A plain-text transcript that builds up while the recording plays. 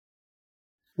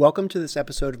Welcome to this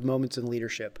episode of Moments in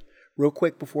Leadership. Real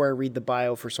quick before I read the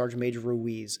bio for Sergeant Major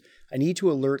Ruiz, I need to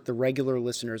alert the regular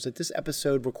listeners that this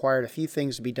episode required a few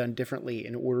things to be done differently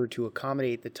in order to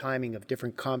accommodate the timing of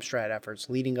different ComStrat efforts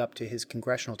leading up to his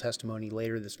congressional testimony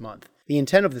later this month. The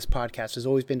intent of this podcast has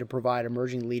always been to provide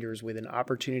emerging leaders with an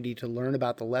opportunity to learn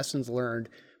about the lessons learned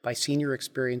by senior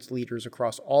experienced leaders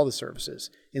across all the services,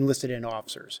 enlisted and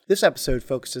officers. This episode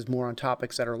focuses more on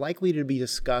topics that are likely to be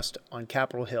discussed on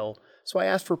Capitol Hill, so I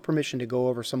asked for permission to go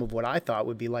over some of what I thought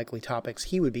would be likely topics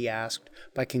he would be asked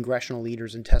by congressional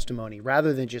leaders in testimony,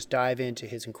 rather than just dive into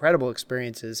his incredible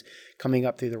experiences coming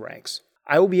up through the ranks.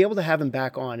 I will be able to have him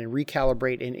back on and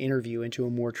recalibrate an interview into a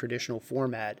more traditional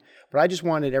format, but I just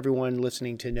wanted everyone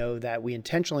listening to know that we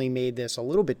intentionally made this a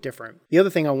little bit different. The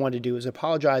other thing I wanted to do is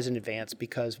apologize in advance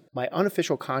because my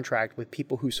unofficial contract with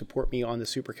people who support me on the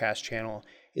Supercast channel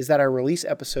is that I release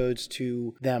episodes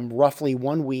to them roughly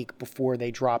 1 week before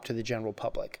they drop to the general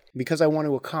public. Because I want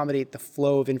to accommodate the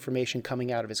flow of information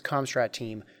coming out of his ComStrat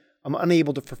team, I'm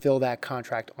unable to fulfill that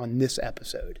contract on this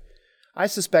episode. I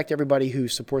suspect everybody who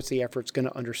supports the effort is going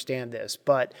to understand this,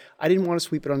 but I didn't want to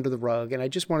sweep it under the rug, and I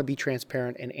just want to be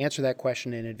transparent and answer that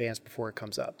question in advance before it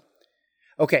comes up.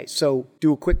 Okay, so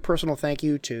do a quick personal thank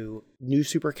you to new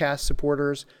Supercast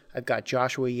supporters. I've got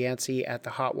Joshua Yancey at the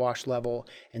Hot Wash level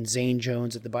and Zane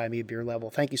Jones at the Buy Me a Beer level.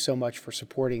 Thank you so much for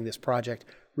supporting this project.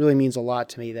 Really means a lot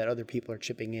to me that other people are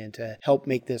chipping in to help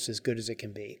make this as good as it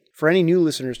can be. For any new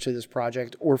listeners to this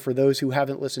project, or for those who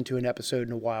haven't listened to an episode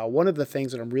in a while, one of the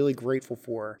things that I'm really grateful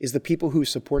for is the people who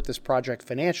support this project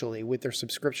financially with their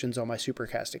subscriptions on my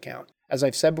Supercast account. As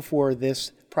I've said before,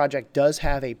 this project does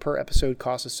have a per episode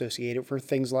cost associated for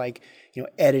things like,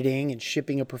 editing and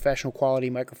shipping a professional quality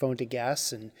microphone to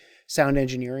guests and sound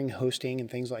engineering, hosting,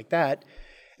 and things like that.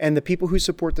 And the people who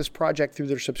support this project through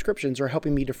their subscriptions are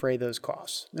helping me defray those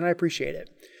costs, and I appreciate it.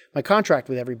 My contract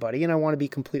with everybody, and I want to be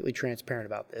completely transparent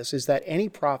about this, is that any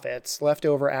profits left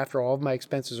over after all of my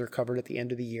expenses are covered at the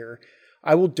end of the year,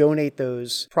 I will donate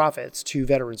those profits to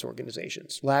veterans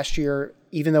organizations. Last year,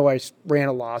 even though I ran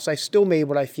a loss, I still made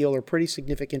what I feel are pretty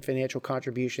significant financial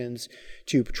contributions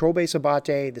to Patrol Base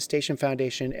Abate, the Station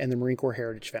Foundation, and the Marine Corps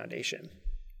Heritage Foundation.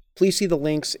 Please see the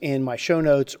links in my show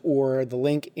notes or the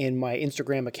link in my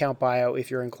Instagram account bio if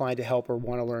you're inclined to help or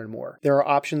want to learn more. There are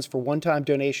options for one-time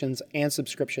donations and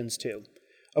subscriptions too.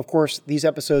 Of course, these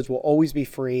episodes will always be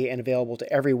free and available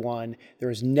to everyone. There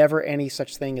is never any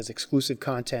such thing as exclusive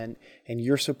content, and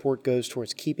your support goes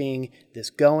towards keeping this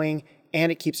going,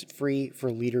 and it keeps it free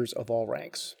for leaders of all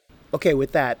ranks. Okay,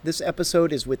 with that, this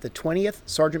episode is with the 20th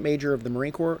Sergeant Major of the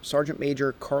Marine Corps, Sergeant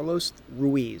Major Carlos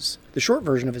Ruiz. The short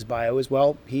version of his bio is,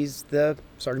 he's the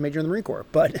Sergeant Major in the Marine Corps,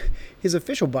 but his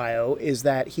official bio is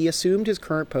that he assumed his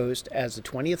current post as the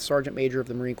 20th Sergeant Major of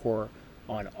the Marine Corps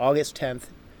on August 10th,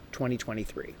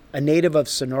 2023. A native of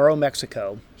Sonora,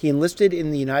 Mexico, he enlisted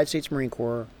in the United States Marine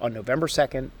Corps on November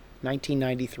 2nd,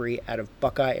 1993 out of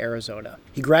Buckeye, Arizona.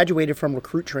 He graduated from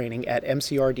recruit training at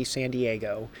MCRD San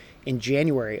Diego in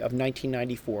January of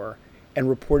 1994 and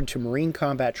reported to Marine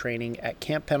combat training at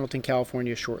Camp Pendleton,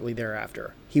 California shortly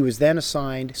thereafter. He was then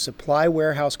assigned supply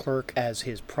warehouse clerk as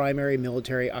his primary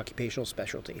military occupational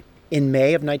specialty. In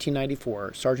May of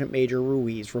 1994, Sergeant Major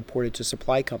Ruiz reported to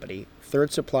Supply Company,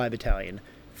 3rd Supply Battalion,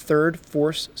 3rd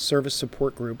Force Service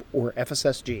Support Group, or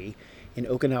FSSG, in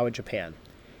Okinawa, Japan.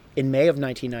 In May of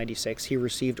 1996, he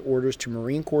received orders to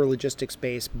Marine Corps Logistics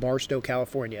Base, Barstow,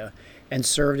 California, and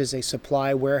served as a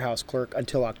supply warehouse clerk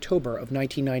until October of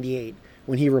 1998,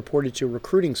 when he reported to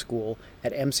recruiting school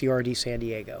at MCRD San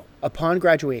Diego. Upon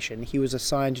graduation, he was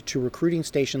assigned to Recruiting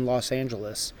Station Los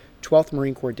Angeles, 12th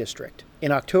Marine Corps District.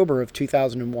 In October of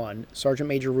 2001, Sergeant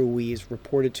Major Ruiz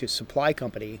reported to Supply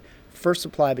Company, 1st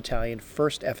Supply Battalion,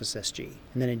 1st FSSG.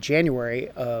 And then in January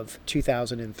of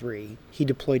 2003, he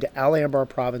deployed to Al Anbar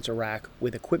Province, Iraq,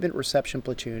 with Equipment Reception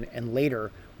Platoon and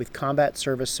later with Combat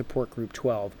Service Support Group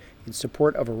 12 in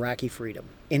support of Iraqi freedom.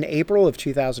 In April of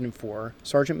 2004,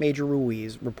 Sergeant Major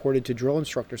Ruiz reported to Drill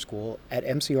Instructor School at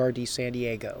MCRD San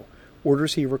Diego,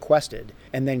 orders he requested,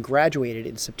 and then graduated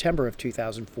in September of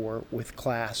 2004 with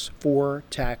Class 4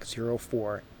 TAC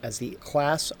 04 as the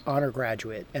Class Honor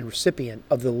Graduate and recipient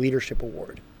of the Leadership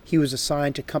Award. He was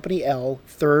assigned to Company L,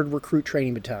 3rd Recruit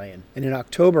Training Battalion, and in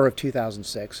October of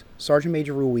 2006, Sergeant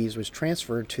Major Ruiz was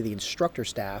transferred to the instructor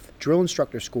staff, Drill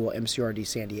Instructor School, MCRD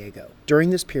San Diego. During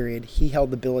this period, he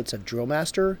held the billets of Drill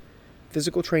Master,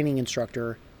 Physical Training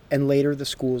Instructor, and later the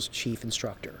school's chief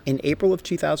instructor. In April of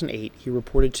 2008, he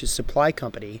reported to Supply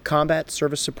Company, Combat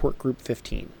Service Support Group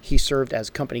 15. He served as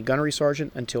Company Gunnery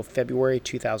Sergeant until February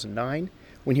 2009,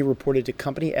 when he reported to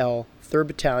Company L, 3rd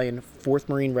Battalion, 4th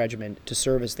Marine Regiment to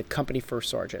serve as the company first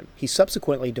sergeant. He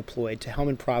subsequently deployed to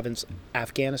Helmand Province,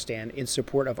 Afghanistan in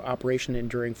support of Operation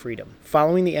Enduring Freedom.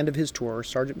 Following the end of his tour,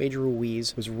 Sergeant Major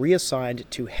Ruiz was reassigned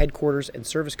to Headquarters and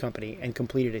Service Company and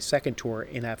completed a second tour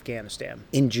in Afghanistan.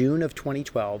 In June of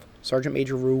 2012, Sergeant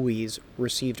Major Ruiz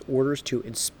received orders to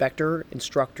Inspector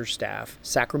Instructor Staff,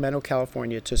 Sacramento,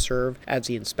 California, to serve as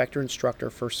the Inspector Instructor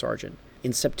First Sergeant.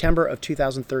 In September of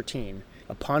 2013,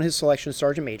 upon his selection as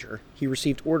Sergeant Major, he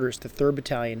received orders to 3rd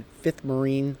Battalion, 5th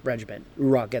Marine Regiment.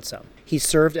 Urah, get some. He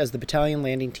served as the Battalion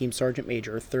Landing Team Sergeant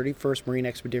Major, 31st Marine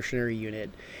Expeditionary Unit,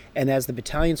 and as the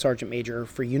Battalion Sergeant Major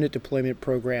for Unit Deployment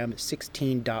Program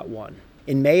 16.1.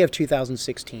 In May of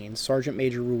 2016, Sergeant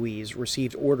Major Ruiz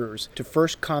received orders to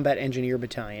 1st Combat Engineer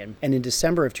Battalion, and in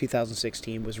December of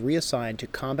 2016 was reassigned to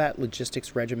Combat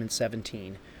Logistics Regiment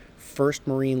 17, 1st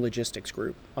Marine Logistics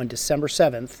Group. On December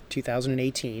 7th,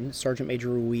 2018, Sergeant Major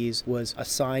Ruiz was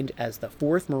assigned as the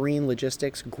 4th Marine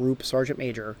Logistics Group Sergeant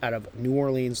Major out of New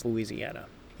Orleans, Louisiana.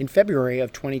 In February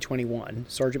of 2021,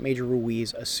 Sergeant Major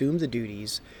Ruiz assumed the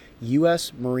duties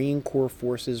U.S. Marine Corps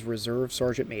Forces Reserve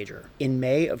Sergeant Major. In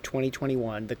May of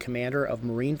 2021, the commander of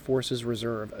Marine Forces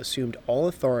Reserve assumed all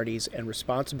authorities and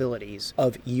responsibilities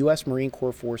of U.S. Marine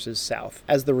Corps Forces South.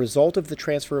 As the result of the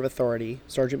transfer of authority,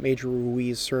 Sergeant Major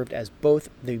Ruiz served as both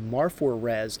the MARFOR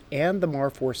Res and the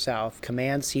MARFOR South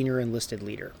Command Senior Enlisted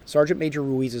Leader. Sergeant Major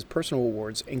Ruiz's personal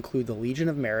awards include the Legion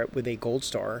of Merit with a Gold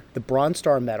Star, the Bronze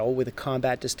Star Medal with a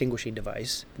Combat Distinguishing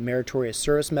Device, the Meritorious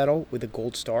Service Medal with a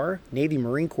Gold Star, Navy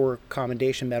Marine Corps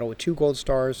Commendation Medal with 2 gold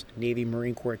stars, Navy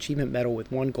Marine Corps Achievement Medal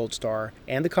with 1 gold star,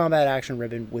 and the Combat Action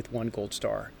Ribbon with 1 gold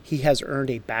star. He has earned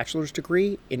a bachelor's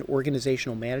degree in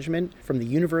organizational management from the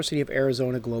University of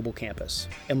Arizona Global Campus.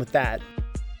 And with that,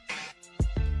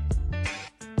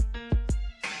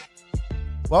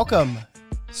 welcome,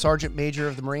 Sergeant Major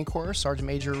of the Marine Corps, Sergeant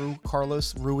Major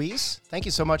Carlos Ruiz. Thank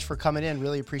you so much for coming in.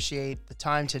 Really appreciate the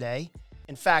time today.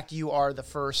 In fact, you are the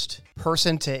first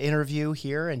person to interview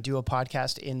here and do a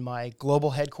podcast in my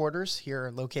global headquarters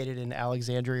here located in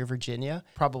Alexandria, Virginia.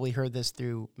 Probably heard this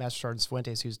through Master Sergeant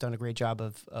Fuentes, who's done a great job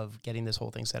of getting this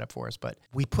whole thing set up for us. But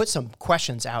we put some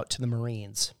questions out to the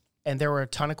Marines, and there were a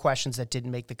ton of questions that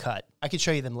didn't make the cut. I could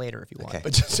show you them later if you want.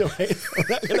 But just so I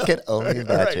can only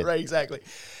imagine. Right, exactly.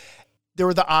 There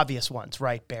were the obvious ones,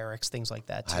 right? Barracks, things like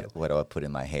that, too. What do I put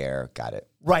in my hair? Got it.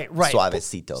 Right.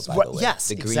 Suavecito, by the way. Yes,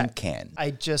 the green can.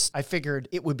 I figured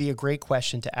it would be a great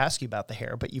question to ask you about the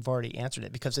hair, but you've already answered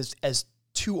it because as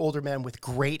 2 older men with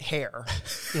great hair,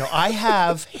 I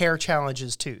have hair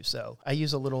challenges too. So I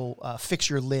use a little fix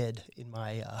your lid in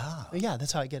my, yeah,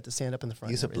 that's how I get to stand up in the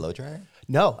front. Use a blow dryer?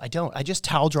 No, I don't. I just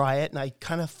towel dry it and I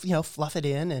kind of, fluff it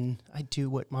in and I do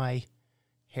what my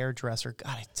hairdresser.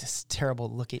 God, it's just terrible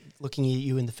looking at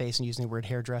you in the face and using the word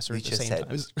hairdresser at the same time.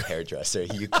 You just said hairdresser.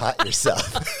 You caught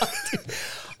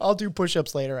yourself. I'll do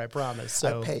push-ups later, I promise.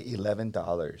 So I pay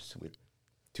 $11 with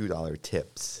 $2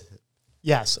 tips.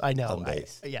 Yes, I know. Home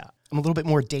base. I'm a little bit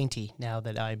more dainty now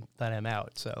that I'm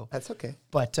out. So that's okay.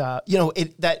 But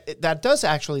that does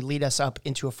actually lead us up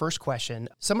into a first question.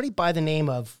 Somebody by the name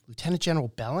of Lieutenant General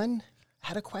Bellin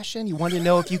had a question. You wanted to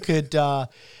know if you could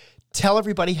tell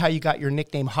everybody how you got your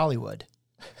nickname Hollywood.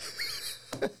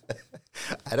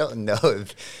 I don't know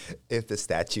if the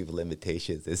statute of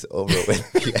limitations is over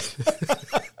with yet.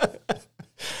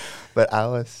 But I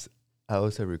was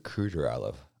a recruiter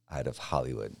out of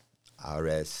Hollywood.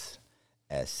 RS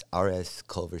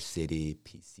Culver City,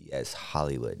 PCS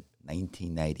Hollywood,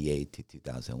 1998 to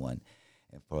 2001.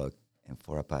 And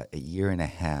for about a year and a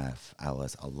half, I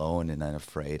was alone and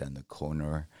unafraid on the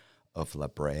corner of La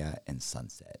Brea and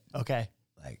Sunset. Okay.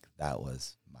 Like, that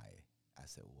was I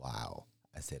said, wow.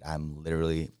 I said, I'm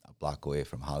literally a block away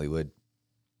from Hollywood.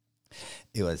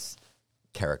 It was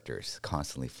characters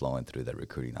constantly flowing through the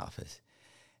recruiting office.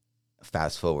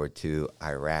 Fast forward to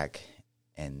Iraq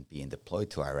and being deployed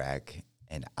to Iraq,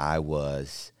 and I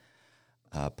was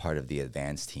part of the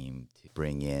advance team to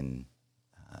bring in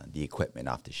the equipment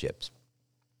off the ships.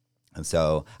 And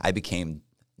so I became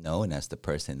known as the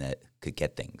person that could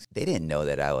get things. They didn't know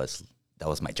that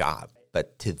was my job,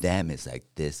 but to them, it's like,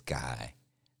 this guy.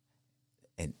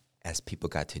 And as people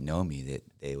got to know me,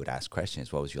 they would ask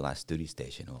questions. What was your last duty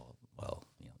station? Well,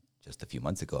 just a few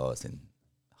months ago, I was in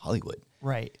Hollywood.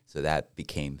 Right. So that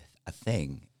became a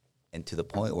thing. And to the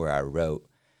point where I wrote,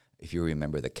 if you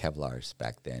remember the Kevlars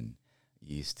back then,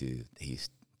 they used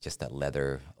just that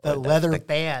leather. The leather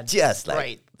band. Just like,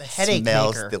 right. The headache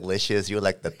smells maker. Delicious. You're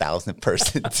like the 1,000th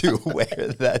person to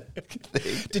wear that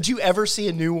thing. Did you ever see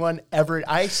a new one ever?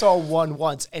 I saw one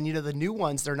once, and the new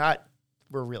ones, they're not,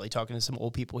 we're really talking to some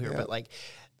old people here, but like,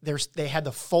 they had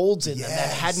the folds in them that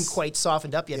Yes. hadn't quite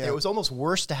softened up yet. Yeah. It was almost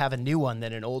worse to have a new one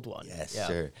than an old one. Yes, Yeah.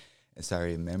 sir. And so I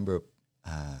remember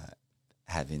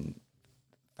having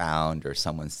found, or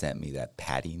someone sent me that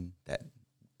padding that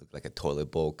looked like a toilet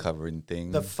bowl covering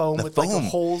thing. The foam with like the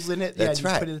holes in it. That's yeah,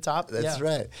 right. You put it at the top. That's yeah.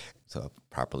 right. So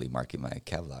properly marking my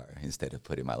Kevlar, instead of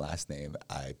putting my last name,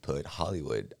 I put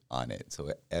Hollywood on it.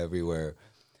 So everywhere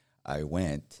I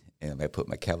went and I put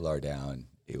my Kevlar down,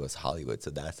 it was Hollywood. So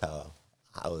that's how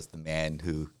I was the man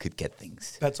who could get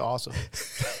things. That's awesome.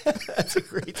 That's a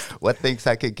great. What things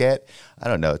I could get? I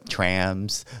don't know,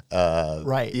 trams,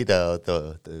 Right. You know,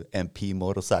 the MP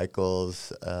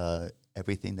motorcycles,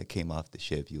 everything that came off the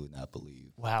ship. You would not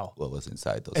believe. Wow. What was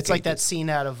inside those? It's like that scene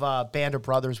out of Band of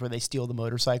Brothers where they steal the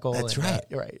motorcycle. That's and, right.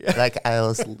 Right. Like I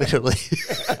was literally,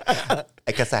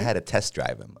 I guess I had to test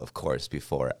drive them, of course,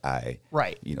 before I,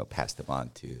 Right. Passed them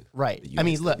on to. Right. the I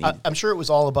mean, units look, that needed. I'm sure it was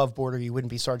all above board, or you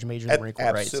wouldn't be Sergeant Major in the Marine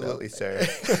Corps, Absolutely, right? So,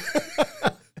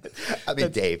 sir. I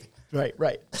mean, Dave.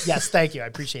 right. Yes, thank you. I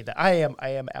appreciate that. I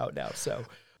am out now. So,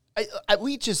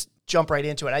 we just jump right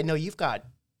into it. I know you've got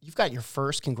your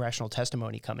first congressional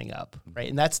testimony coming up, right?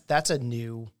 And that's a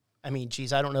new. I mean,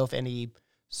 geez, I don't know if any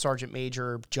Sergeant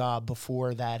Major job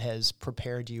before that has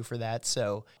prepared you for that.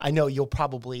 So I know you'll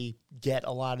probably get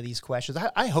a lot of these questions.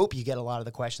 I hope you get a lot of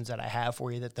the questions that I have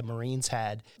for you that the Marines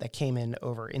had that came in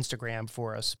over Instagram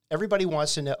for us. Everybody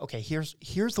wants to know, okay, here's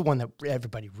the one that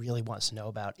everybody really wants to know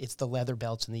about. It's the leather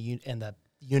belts and the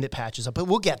unit patches, but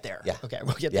we'll get there. Yeah. Okay,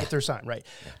 we'll get there soon, right?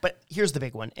 Yeah. But here's the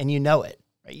big one, and you know it.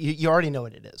 Right? You already know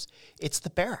what it is. It's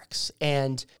the barracks.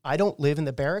 And I don't live in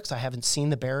the barracks. I haven't seen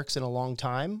the barracks in a long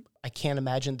time. I can't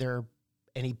imagine they're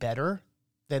any better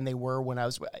than they were when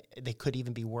they could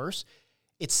even be worse.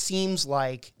 It seems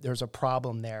like there's a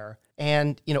problem there.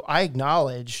 And, I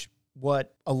acknowledge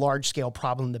what a large-scale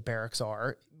problem the barracks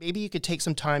are. Maybe you could take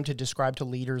some time to describe to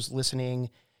leaders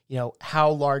listening, how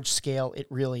large-scale it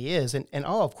really is. And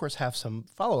I'll, of course, have some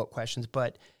follow-up questions,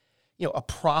 but a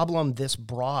problem this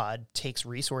broad takes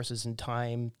resources and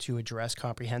time to address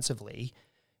comprehensively.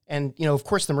 And, of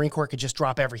course, the Marine Corps could just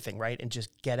drop everything, right, and just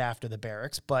get after the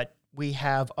barracks. But we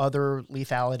have other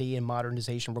lethality and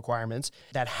modernization requirements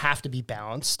that have to be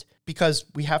balanced because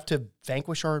we have to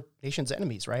vanquish our nation's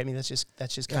enemies, right? I mean, that's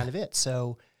just kind of it.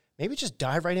 So maybe just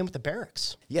dive right in with the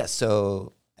barracks. Yeah,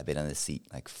 so I've been on the seat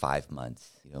like 5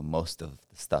 months. Most of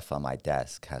the stuff on my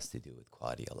desk has to do with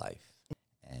quality of life.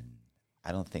 And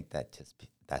I don't think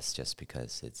that's just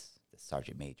because it's the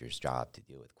Sergeant Major's job to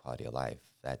deal with quality of life.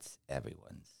 That's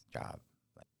everyone's job.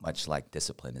 Much like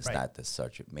discipline is not the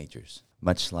Sergeant Major's.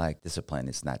 Much like discipline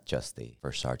is not just the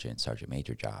First Sergeant, Sergeant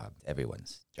Major job.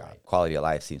 Everyone's job. Right. Quality of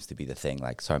life seems to be the thing.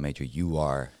 Like, Sergeant Major, you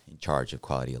are in charge of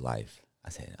quality of life. I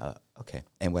said, okay.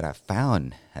 And what I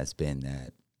found has been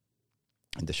that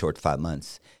in the short 5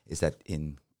 months is that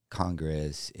in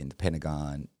Congress, in the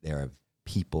Pentagon, there are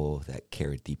people that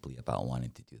care deeply about wanting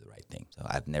to do the right thing. So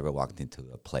I've never walked into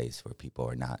a place where people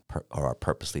are not or are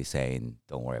purposely saying,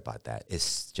 don't worry about that.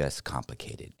 It's just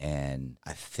complicated. And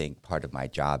I think part of my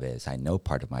job is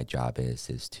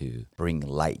to bring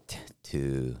light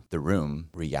to the room,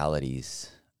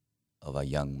 realities of a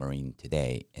young Marine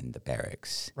today in the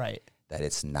barracks. Right. That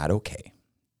it's not okay.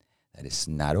 That it's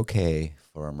not okay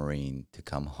for a Marine to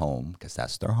come home, because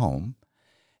that's their home,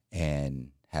 and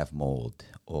have mold,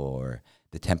 or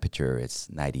the temperature is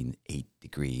 98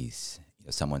 degrees.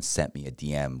 Someone sent me a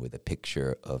DM with a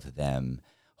picture of them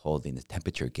holding the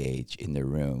temperature gauge in their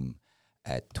room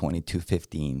at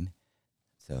 22:15.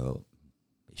 So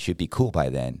it should be cool by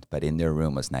then, but in their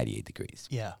room was 98 degrees.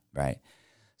 Yeah. Right?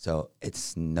 So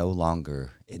it's no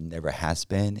longer, it never has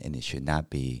been, and it should not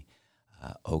be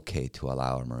okay to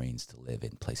allow our Marines to live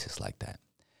in places like that.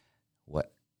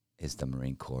 What is the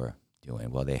Marine Corps doing?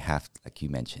 Well, they have, like you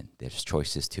mentioned, there's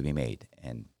choices to be made.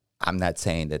 And I'm not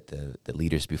saying that the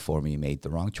leaders before me made the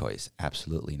wrong choice.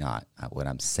 Absolutely not. What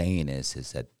I'm saying is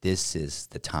that this is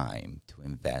the time to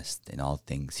invest in all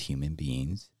things human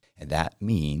beings. And that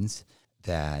means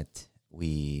that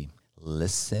we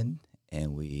listen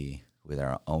and we, with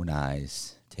our own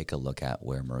eyes, take a look at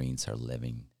where Marines are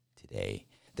living today.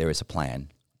 There is a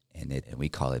plan, and we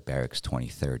call it Barracks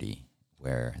 2030,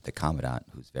 where the Commandant,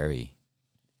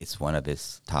 it's one of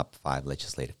his top 5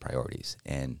 legislative priorities,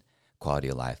 and quality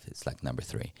of life is like number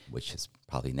 3, which has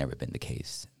probably never been the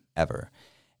case ever.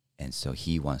 And so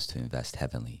he wants to invest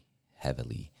heavily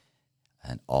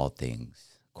in all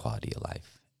things quality of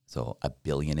life. So $1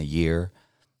 billion a year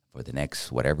for the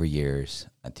next whatever years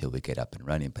until we get up and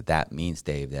running. But that means,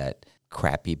 Dave, that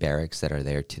crappy barracks that are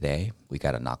there today, we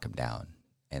got to knock them down.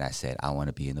 And I said, I want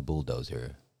to be in the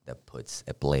bulldozer that puts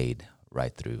a blade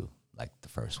right through like the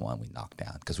first one we knocked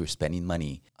down, because we're spending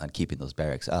money on keeping those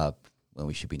barracks up when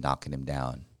we should be knocking them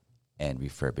down and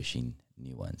refurbishing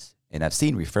new ones. And I've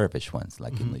seen refurbished ones,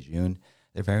 like in Lejeune.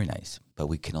 They're very nice, but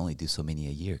we can only do so many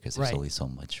a year because there's only so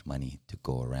much money to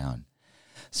go around.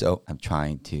 So I'm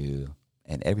trying to,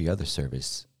 and every other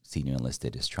service senior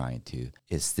enlisted is trying to,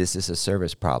 this is a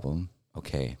service problem,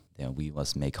 okay, then we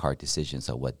must make hard decisions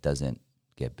on what doesn't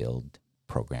get built,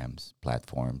 programs,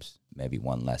 platforms, maybe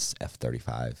one less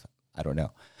F-35, I don't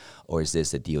know. Or is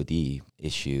this a DOD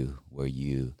issue where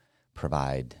you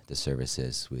provide the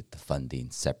services with the funding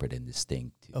separate and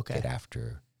distinct to get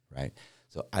after, right?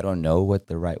 So I don't know what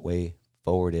the right way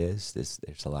forward is.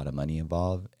 There's a lot of money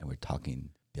involved, and we're talking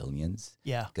billions.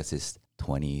 Yeah. Because it's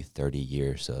 20, 30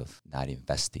 years of not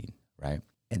investing, right?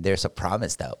 And there's a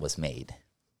promise that was made,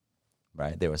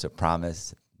 right? There was a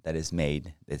promise that is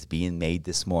made, that's being made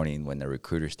this morning when the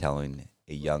recruiter's telling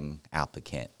a young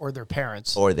applicant. Or their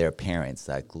parents.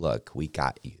 Like, look, we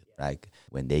got you. Like,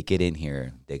 when they get in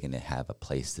here, they're going to have a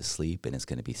place to sleep, and it's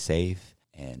going to be safe,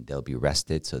 and they'll be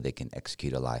rested so they can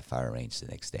execute a live fire range the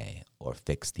next day or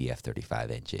fix the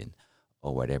F-35 engine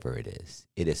or whatever it is.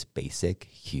 It is basic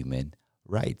human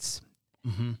rights.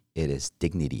 It is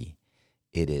dignity.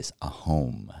 It is a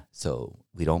home. So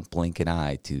we don't blink an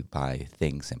eye to buy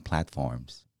things and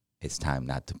platforms. It's time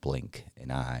not to blink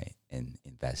an eye and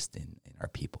invest in our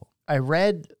people. I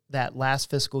read that last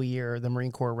fiscal year, the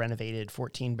Marine Corps renovated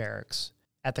 14 barracks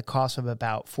at the cost of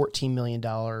about $14 million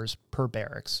per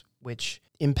barracks, which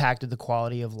impacted the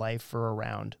quality of life for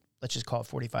around, let's just call it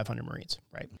 4,500 Marines,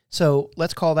 right? So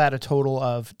let's call that a total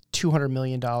of $200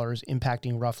 million,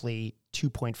 impacting roughly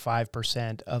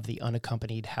 2.5% of the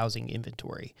unaccompanied housing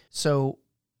inventory. So,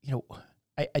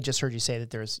 I just heard you say that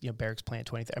there's, barracks plan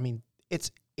 20. I mean,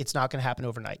 it's not going to happen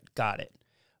overnight. Got it.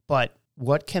 But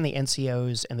what can the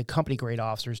NCOs and the company grade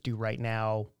officers do right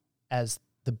now as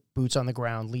the boots on the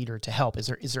ground leader to help? Is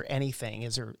there anything?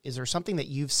 Is there something that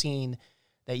you've seen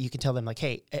that you can tell them, like,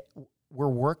 hey, we're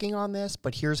working on this,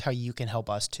 but here's how you can help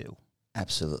us too?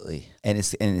 Absolutely. And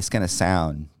it's gonna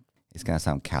sound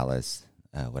callous,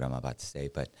 what I'm about to say,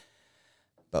 but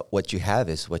what you have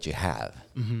is what you have,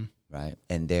 right?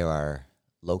 And there are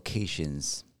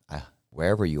locations,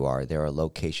 wherever you are, there are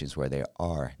locations where there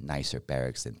are nicer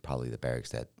barracks than probably the barracks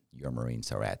that your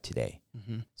Marines are at today.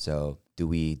 So do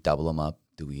we double them up?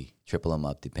 Do we triple them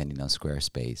up depending on square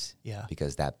space? Yeah.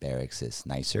 Because that barracks is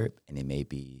nicer and it may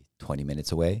be 20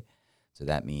 minutes away. So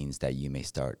that means that you may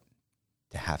start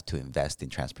to have to invest in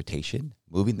transportation,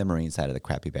 moving the Marines out of the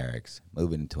crappy barracks,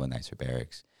 moving into a nicer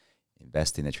barracks,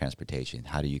 invest in the transportation.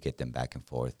 How do you get them back and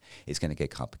forth? It's going to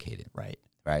get complicated. Right.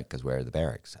 Because where are the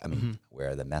barracks? I mean,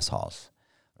 where are the mess halls?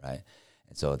 Right.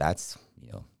 And so that's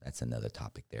another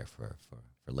topic there for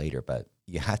later. But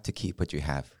you have to keep what you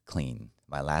have clean.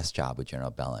 My last job with General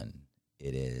Bellin,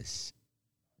 it is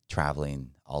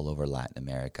traveling all over Latin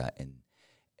America,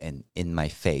 and in my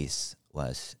face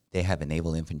was they have a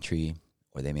naval infantry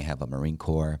or they may have a Marine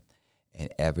Corps, and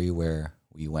everywhere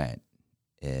we went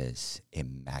is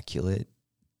immaculate.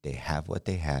 They have what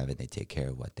they have, and they take care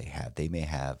of what they have.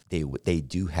 They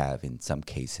do have, in some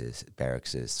cases,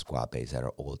 barracks, squad bays that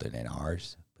are older than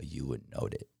ours, but you wouldn't know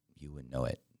it. You wouldn't know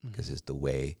it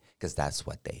because that's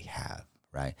what they have,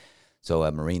 right? So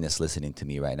a Marine that's listening to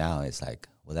me right now is like,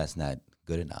 well, that's not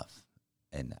good enough.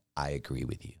 And I agree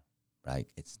with you, right?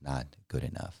 It's not good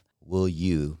enough. Will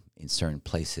you, in certain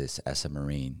places as a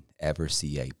Marine, ever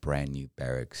see a brand new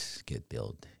barracks get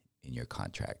built in your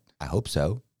contract? I hope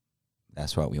so.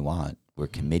 That's what we want. We're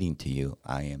committing to you.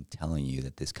 I am telling you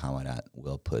that this commandant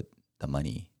will put the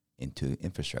money into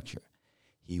infrastructure.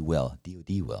 He will.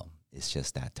 DOD will. It's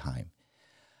just that time.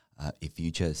 If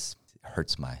you just, it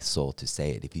hurts my soul to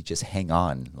say it, if you just hang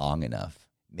on long enough,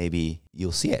 maybe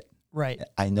you'll see it. Right.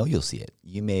 I know you'll see it.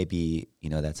 You may be,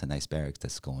 that's a nice barracks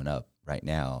that's going up right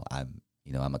now. I'm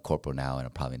a corporal now, and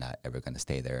I'm probably not ever going to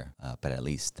stay there. But at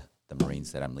least the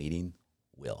Marines that I'm leading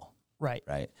will. Right.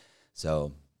 Right.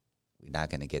 So we're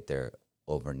not going to get there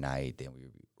overnight, and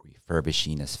we're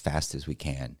refurbishing as fast as we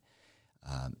can.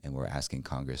 And we're asking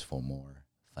Congress for more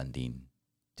funding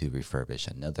to refurbish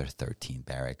another 13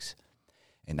 barracks.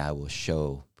 And I will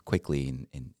show quickly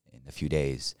in a few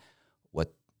days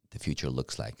what the future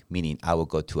looks like. Meaning I will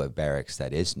go to a barracks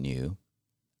that is new,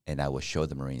 and I will show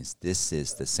the Marines, this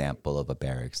is the sample of a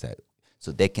barracks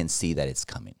so they can see that it's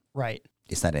coming. Right.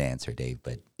 It's not an answer, Dave,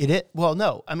 but it is. Well,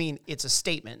 no, I mean, it's a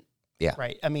statement. Yeah.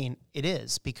 Right. I mean, it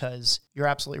is, because you're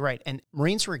absolutely right. And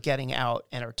Marines who are getting out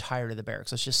and are tired of the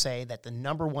barracks, let's just say that the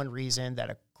number one reason that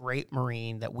a great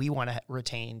Marine that we want to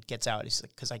retain gets out is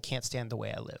because I can't stand the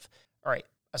way I live. All right.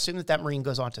 assume that that Marine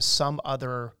goes on to some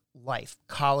other life,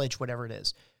 college, whatever it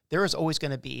is, there is always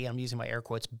going to be, I'm using my air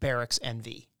quotes, barracks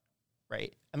envy,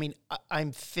 right? I mean,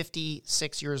 I'm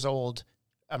 56 years old.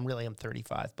 I'm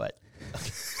 35, but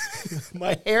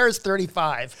my hair is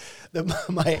 35.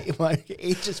 My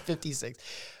age is 56.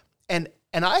 And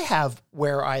I have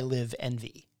where I live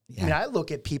envy. Yeah. I mean, I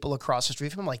look at people across the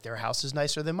street from them like their house is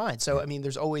nicer than mine. So, I mean,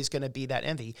 there's always going to be that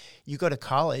envy. You go to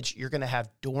college, you're going to have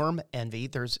dorm envy.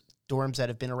 There's dorms that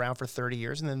have been around for 30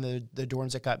 years, and then the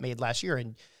dorms that got made last year.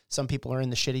 And some people are in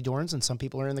the shitty dorms, and some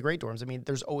people are in the great dorms. I mean,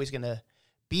 there's always going to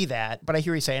be that. But I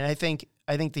hear you saying, I think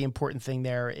the important thing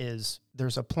there is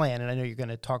there's a plan, and I know you're going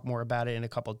to talk more about it in a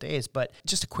couple of days. But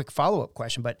just a quick follow-up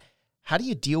question, but how do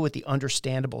you deal with the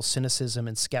understandable cynicism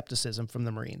and skepticism from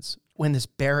the Marines when this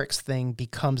barracks thing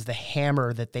becomes the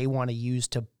hammer that they want to use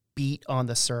to beat on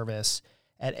the service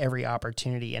at every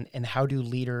opportunity? And how do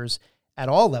leaders at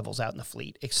all levels out in the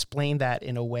fleet explain that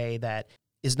in a way that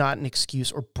is not an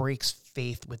excuse or breaks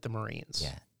faith with the Marines?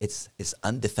 Yeah, it's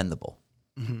undefendable.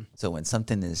 Mm-hmm. So when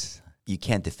something is, you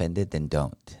can't defend it, then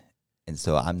don't. And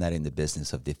so I'm not in the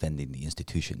business of defending the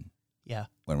institution. Yeah.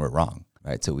 When we're wrong,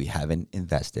 right? So we haven't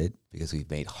invested because we've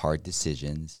made hard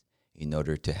decisions in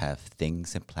order to have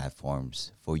things and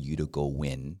platforms for you to go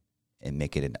win and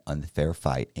make it an unfair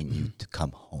fight and you to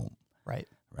come home. Right.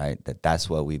 Right? That's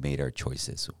what we made our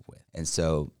choices with. And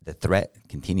so the threat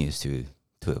continues to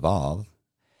evolve,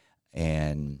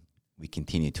 and we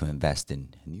continue to invest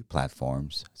in new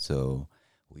platforms. So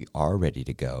we are ready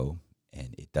to go,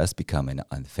 and it does become an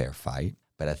unfair fight.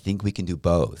 But I think we can do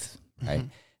both, right? Mm-hmm.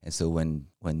 And so when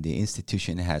the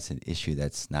institution has an issue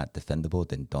that's not defendable,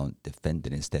 then don't defend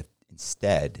it.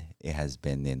 Instead, it has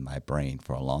been in my brain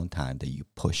for a long time that you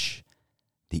push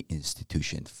the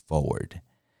institution forward.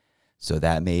 So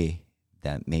that may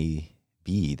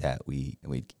be that we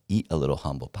eat a little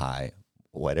humble pie,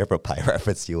 whatever pie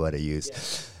reference you want to use,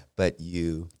 yeah. But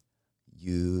you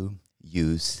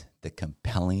use the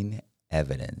compelling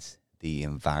evidence. The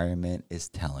environment is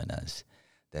telling us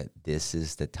that this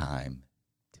is the time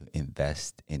to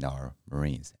invest in our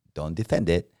Marines. Don't defend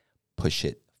it, push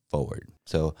it forward.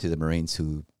 So to the Marines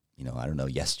who, I don't know,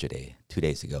 yesterday, 2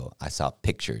 days ago, I saw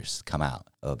pictures come out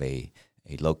of a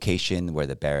location where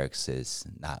the barracks is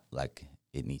not like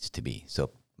it needs to be.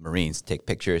 So Marines take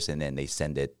pictures and then they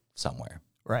send it somewhere.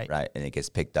 Right. And it gets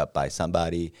picked up by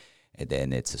somebody, and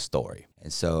then it's a story.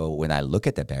 And so when I look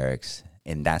at the barracks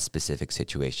in that specific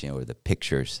situation where the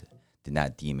pictures did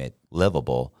not deem it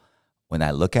livable, when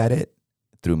I look at it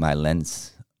through my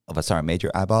lens of a Sergeant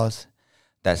Major eyeballs,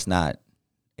 that's not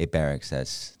a barracks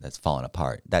that's fallen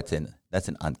apart. That's an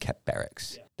unkept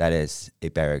barracks. Yeah. That is a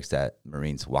barracks that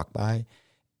Marines walk by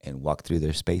and walk through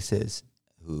their spaces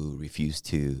who refuse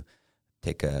to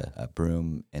take a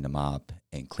broom and a mop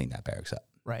and clean that barracks up.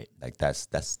 Right. Like there's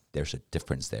a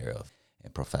difference there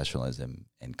in professionalism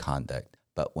and conduct.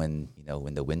 But when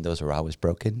the windows are always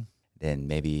broken, then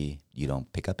maybe you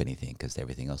don't pick up anything because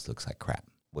everything else looks like crap.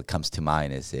 What comes to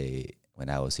mind is when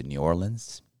I was in New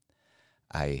Orleans,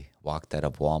 I walked out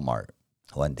of Walmart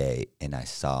one day and I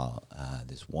saw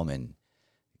this woman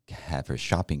have her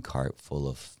shopping cart full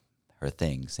of her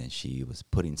things, and she was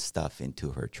putting stuff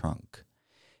into her trunk.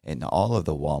 And all of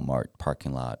the Walmart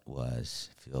parking lot was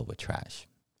filled with trash.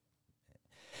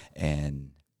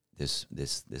 And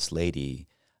this lady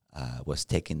was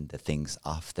taking the things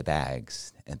off the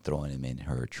bags and throwing them in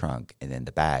her trunk, and then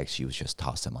the bags she was just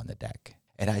tossing them on the deck.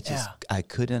 And I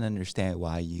couldn't understand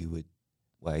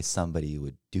why somebody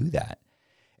would do that.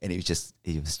 And it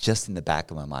was just in the back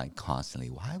of my mind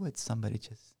constantly. Why would somebody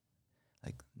just,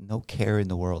 no care in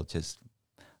the world, just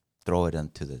throw it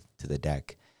onto the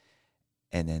deck?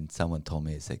 And then someone told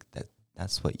me, it's like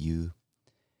that's what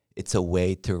it's a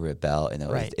way to rebel, and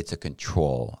right. It's a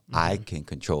control. Mm-hmm. I can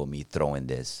control me throwing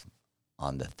this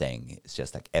on the thing. It's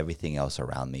just like everything else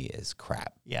around me is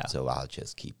crap. Yeah. So I'll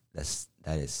just keep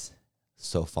that is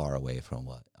so far away from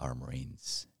what our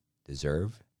Marines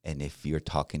deserve. And if you're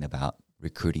talking about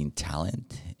recruiting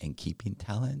talent and keeping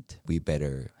talent, we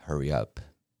better hurry up,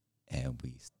 and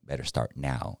we better start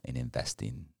now in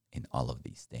investing in all of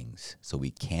these things so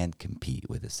we can compete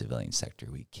with the civilian sector.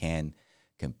 We can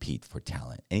compete for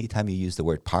talent. Anytime you use the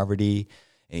word poverty,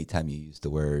 anytime you use the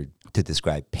word to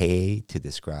describe pay, to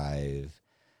describe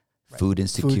food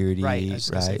insecurity, I was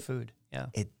gonna say food. Yeah.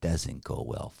 It doesn't go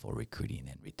well for recruiting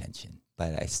and retention.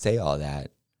 But I say all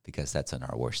that because that's on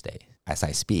our worst day. As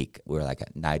I speak, we're like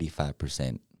at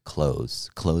 95%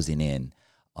 closing in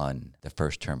on the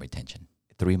first term retention,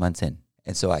 3 months in.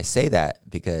 And so I say that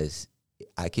because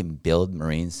I can build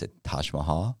Marines at Taj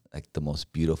Mahal, like the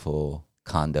most beautiful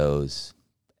condos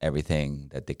everything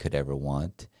that they could ever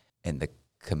want, and the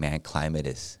command climate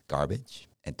is garbage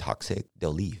and toxic,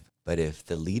 they'll leave. But if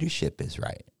the leadership is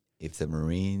right, if the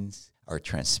Marines are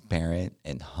transparent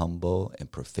and humble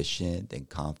and proficient and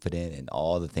confident and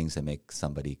all the things that make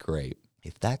somebody great,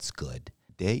 if that's good,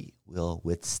 they will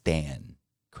withstand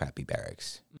crappy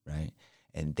barracks, right?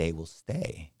 And they will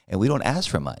stay. And we don't ask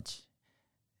for much.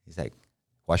 He's like,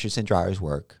 washers and dryers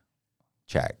work,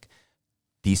 check.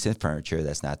 Decent furniture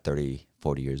that's not 30,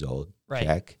 40 years old, right.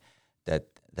 Check. That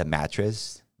the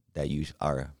mattress that you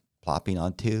are plopping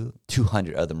onto,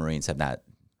 200 other Marines have not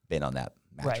been on that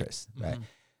mattress, right? Mm-hmm.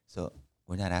 So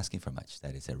we're not asking for much.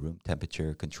 That is a room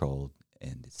temperature controlled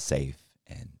and it's safe.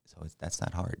 And so that's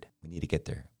not hard. We need to get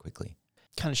there quickly.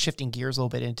 Kind of shifting gears a little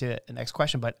bit into the next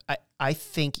question, but I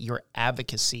think your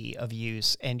advocacy of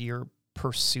use and your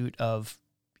pursuit of,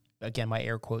 again, my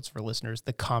air quotes for listeners,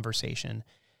 the conversation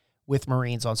with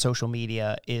Marines on social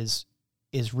media is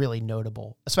really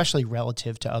notable, especially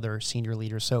relative to other senior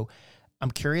leaders. So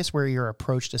I'm curious where your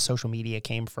approach to social media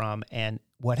came from and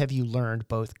what have you learned,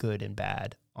 both good and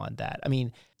bad, on that? I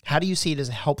mean, how do you see it as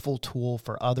a helpful tool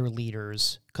for other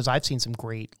leaders? Because I've seen some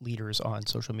great leaders on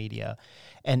social media,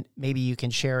 and maybe you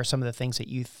can share some of the things that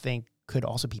you think could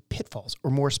also be pitfalls,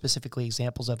 or more specifically,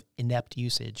 examples of inept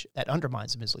usage that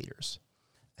undermines them as leaders.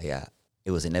 Yeah,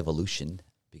 it was an evolution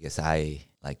because I,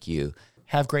 like you,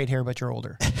 have great hair, but you're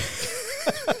older.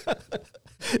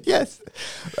 Yes.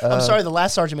 I'm sorry, the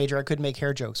last Sergeant Major I couldn't make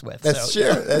hair jokes with. That's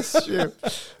true. That's true.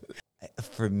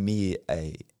 For me,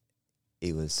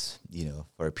 it was,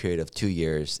 for a period of 2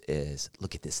 years is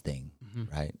look at this thing,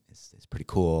 right? It's pretty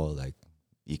cool. Like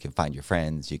you can find your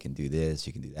friends, you can do this,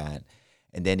 you can do that.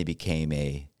 And then it became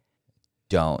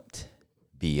don't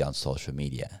be on social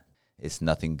media. It's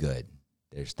nothing good.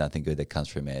 There's nothing good that comes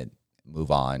from it.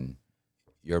 Move on.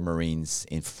 Your Marines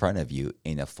in front of you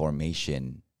in a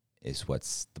formation is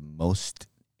what's the most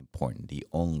important, the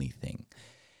only thing.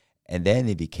 And then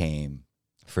it became,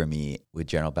 for me, with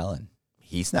General Bellin.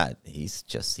 He's a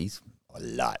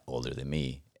lot older than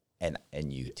me, and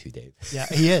you too, Dave. Yeah,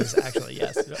 he is actually,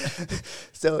 yes.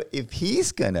 So if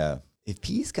he's gonna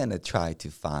try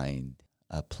to find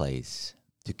a place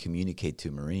to communicate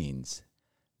to Marines,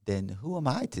 then who am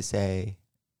I to say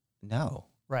no?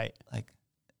 Right. Like,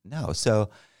 no. So,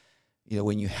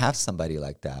 when you have somebody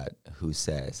like that who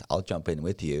says, I'll jump in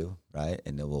with you, right?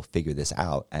 And then we'll figure this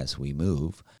out as we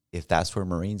move. If that's where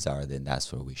Marines are, then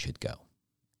that's where we should go.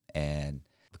 And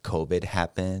COVID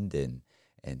happened,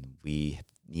 and we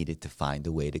needed to find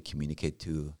a way to communicate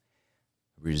to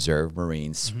reserve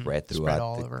Marines spread throughout.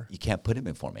 All over. You can't put them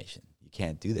in formation. You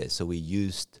can't do this. So we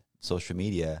used social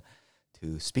media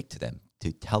to speak to them,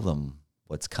 to tell them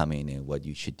what's coming and what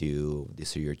you should do.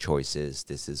 These are your choices.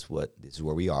 This is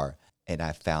where we are. And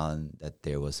I found that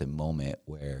there was a moment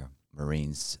where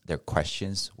Marines, their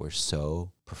questions were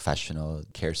so professional,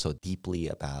 cared so deeply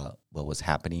about what was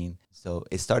happening. So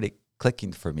it started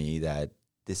clicking for me that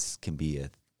this can be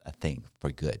a thing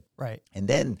for good. Right. And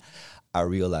then I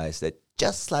realized that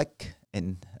just like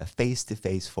in a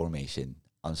face-to-face formation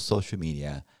on social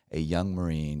media, a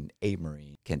Marine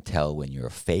can tell when you're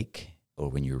fake or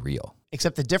when you're real.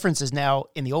 Except the difference is now,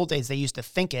 in the old days, they used to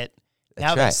think it.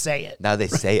 Now they say it. Now they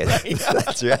say it. Right.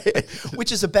 That's right.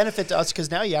 Which is a benefit to us because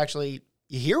now you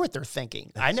hear what they're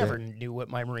thinking. I never knew what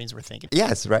my Marines were thinking.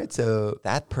 Yes, right. So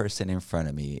that person in front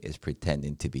of me is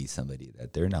pretending to be somebody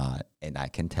that they're not, and I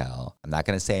can tell. I'm not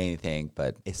going to say anything,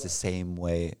 but it's the same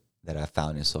way that I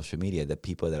found in social media. The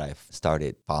people that I've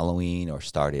started following or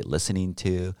started listening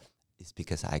to is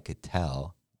because I could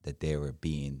tell that they were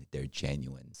being their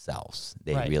genuine selves.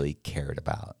 They really cared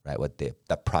about, right? What the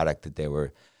product that they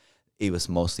were. It was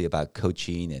mostly about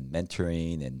coaching and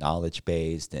mentoring and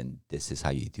knowledge-based, and this is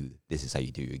how you do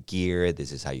your gear,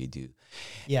 this is how you do.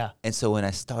 Yeah. And so when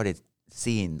I started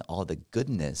seeing all the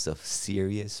goodness of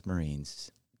serious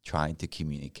Marines trying to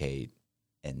communicate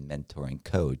and mentor and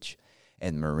coach,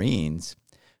 and Marines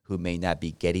who may not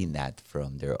be getting that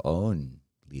from their own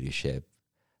leadership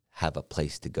have a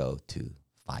place to go to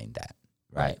find that,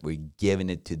 right? We're giving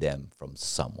it to them from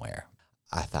somewhere.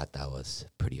 I thought that was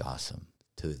pretty awesome.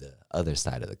 To the other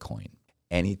side of the coin,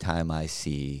 anytime I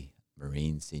see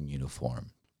Marines in uniform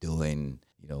doing,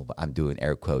 I'm doing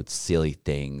air quotes, silly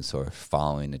things or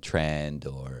following a trend,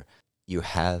 or you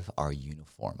have our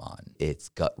uniform on, it's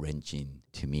gut-wrenching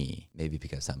to me, maybe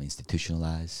because I'm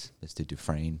institutionalized, Mr.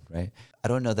 Dufresne, right? I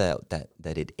don't know that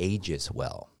it ages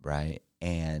well, right?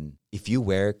 And if you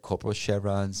wear corporal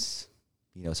chevrons,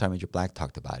 Sergeant Major Black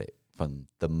talked about it. From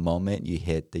the moment you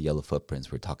hit the yellow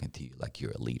footprints, we're talking to you like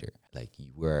you're a leader, like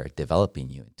we're developing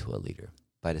you into a leader.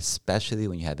 but especially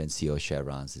when you have NCO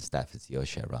chevrons and staff NCO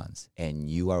chevrons, and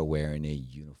you are wearing a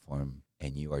uniform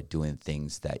and you are doing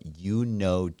things that you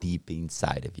know deep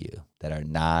inside of you that are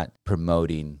not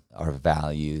promoting our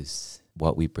values,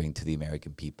 what we bring to the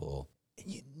American people,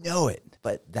 and you know it,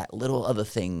 but that little other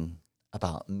thing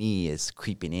about me is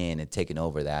creeping in and taking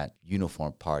over that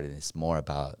uniform part, and it's more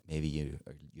about maybe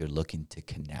you're looking to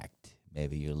connect.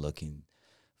 Maybe you're looking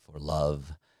for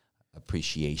love,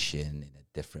 appreciation in a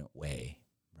different way,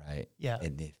 right? Yeah.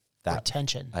 And if that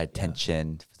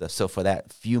attention. So for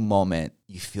that few moment,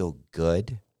 you feel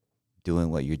good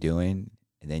doing what you're doing,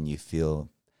 and then you feel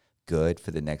good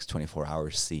for the next 24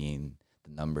 hours seeing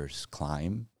the numbers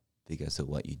climb because of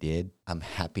what you did. I'm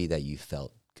happy that you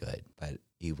felt good, but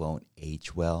it won't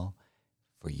age well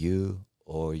for you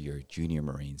or your junior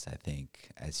Marines, I think,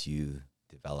 as you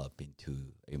develop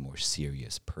into a more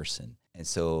serious person. And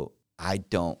so I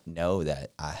don't know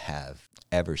that I have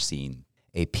ever seen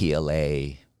a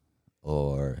PLA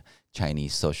or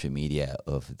Chinese social media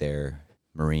of their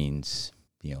Marines,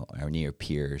 our near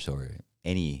peers or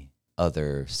any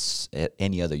other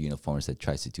uniforms that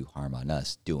tries to do harm on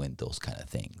us doing those kind of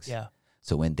things. Yeah.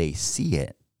 So when they see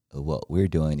it, what we're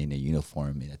doing in a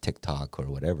uniform, in a TikTok or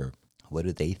whatever, what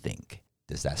do they think?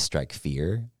 Does that strike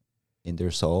fear in their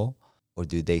soul? Or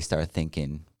do they start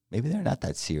thinking, maybe they're not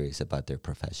that serious about their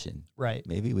profession. Right.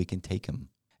 Maybe we can take them.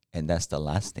 And that's the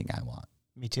last thing I want.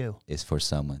 Me too. Is for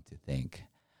someone to think,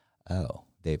 oh,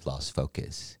 they've lost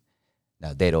focus.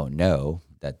 Now, they don't know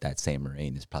that that same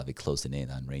Marine is probably closing in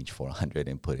on range 400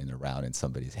 and putting a round in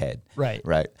somebody's head. Right.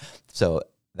 Right. So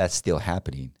that's still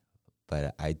happening.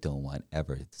 But I don't want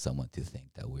ever someone to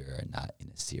think that we are not in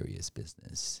a serious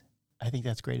business. I think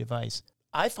that's great advice.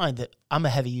 I find that I'm a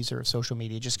heavy user of social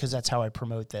media just because that's how I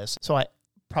promote this. So I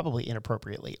probably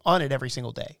inappropriately on it every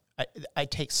single day. I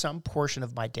take some portion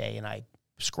of my day and I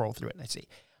scroll through it and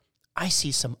I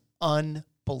see some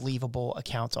unbelievable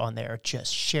accounts on there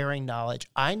just sharing knowledge.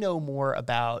 I know more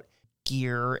about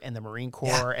gear and the Marine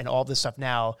Corps and all this stuff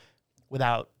now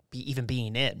without even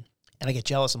being in. And I get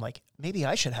jealous. I'm like, maybe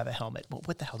I should have a helmet. Well,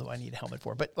 what the hell do I need a helmet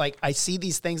for? But like, I see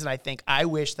these things and I think I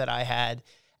wish that I had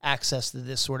access to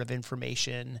this sort of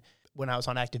information when I was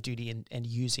on active duty and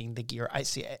using the gear. I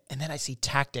see it, and then I see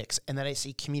tactics, and then I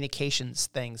see communications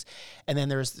things. And then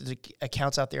there's the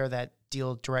accounts out there that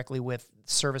deal directly with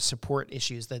service support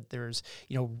issues, that there's,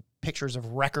 pictures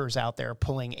of wreckers out there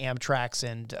pulling Amtraks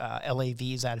and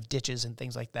LAVs out of ditches and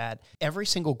things like that. Every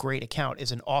single great account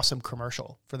is an awesome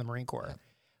commercial for the Marine Corps. Yeah.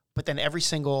 But then every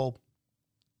single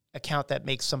account that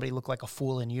makes somebody look like a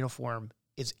fool in uniform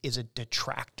is a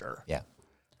detractor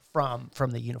from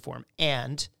the uniform.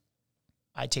 And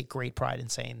I take great pride in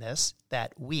saying this,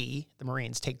 that we, the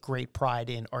Marines, take great pride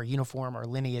in our uniform, our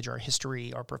lineage, our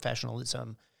history, our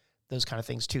professionalism, those kind of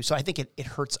things too. So I think it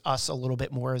hurts us a little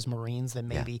bit more as Marines than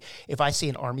maybe if I see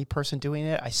an Army person doing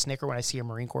it, I snicker. When I see a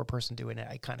Marine Corps person doing it,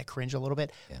 I kind of cringe a little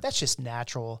bit. Yeah. That's just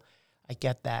natural. I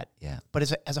get that. Yeah. But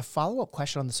as a follow-up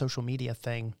question on the social media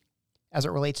thing, as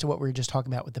it relates to what we were just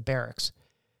talking about with the barracks,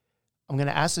 I'm going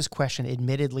to ask this question,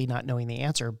 admittedly not knowing the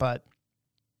answer, but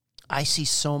I see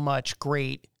so much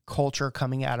great culture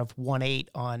coming out of 1-8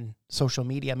 on social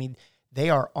media. I mean, they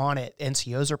are on it.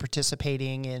 NCOs are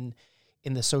participating in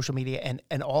the social media,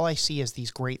 and all I see is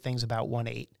these great things about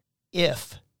 1-8.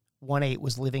 If 1-8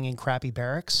 was living in crappy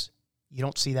barracks, you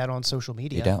don't see that on social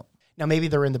media. You don't. Now, maybe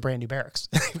they're in the brand new barracks.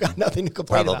 They've got nothing to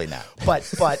complain Probably about. not.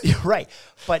 But right.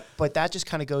 But that just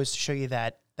kind of goes to show you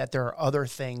that there are other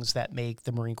things that make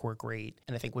the Marine Corps great.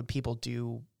 And I think when people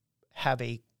do have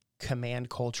a command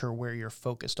culture where you're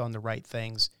focused on the right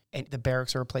things and the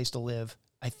barracks are a place to live,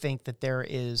 I think that there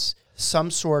is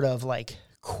some sort of like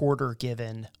quarter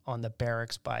given on the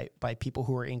barracks by people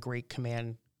who are in great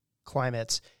command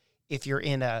climates. If you're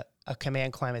in a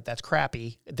command climate that's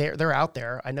crappy, they're out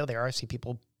there. I know they are. I see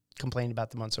people complaining about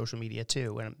them on social media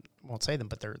too, and I won't say them,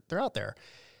 but they're out there.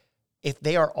 If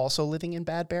they are also living in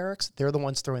bad barracks, they're the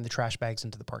ones throwing the trash bags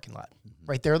into the parking lot,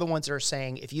 right? They're the ones that are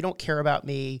saying, if you don't care about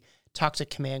me, toxic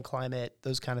command climate,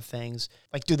 those kind of things.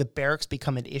 Like, do the barracks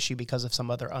become an issue because of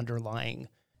some other underlying?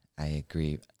 I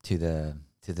agree. To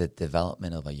the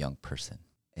development of a young person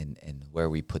and where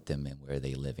we put them and where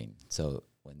they're living. So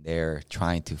when they're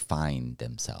trying to find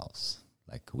themselves,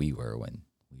 like we were when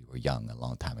we were young a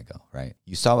long time ago, right?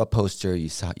 You saw a poster, you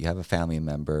have a family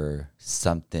member,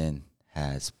 something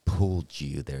has pulled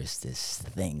you. There's this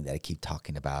thing that I keep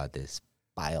talking about, this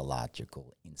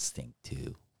biological instinct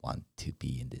to want to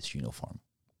be in this uniform,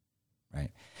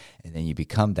 right? And then you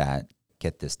become that,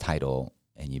 get this title,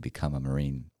 and you become a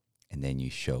Marine, and then you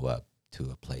show up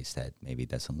to a place that maybe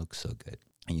doesn't look so good.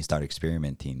 and you start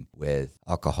experimenting with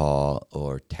alcohol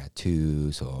or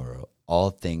tattoos or all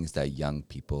things that young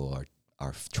people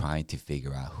are trying to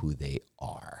figure out who they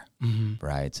are,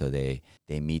 right? So they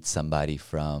meet somebody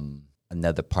from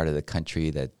another part of the country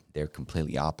that they're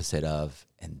completely opposite of,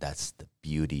 and that's the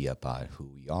beauty about who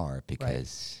we are,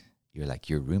 because you're like,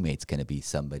 your roommate's going to be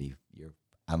somebody.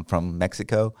 I'm from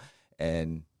Mexico,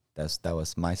 and that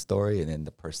was my story, and then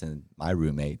my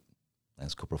roommate,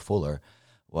 Lance Corporal Fuller,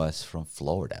 was from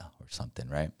Florida or something,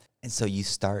 right? And so you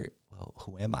start, well,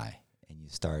 who am I? And you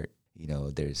start,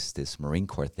 there's this Marine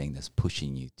Corps thing that's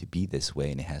pushing you to be this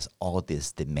way, and it has all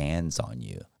these demands on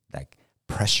you, like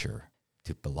pressure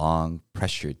to belong,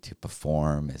 pressure to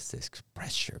perform. It's this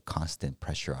pressure, constant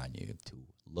pressure on you to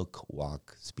look,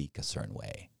 walk, speak a certain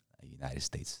way, a United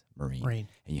States Marine.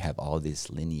 And you have all this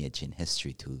lineage and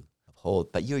history to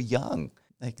uphold, but you're young.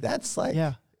 Like, that's like,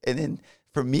 and then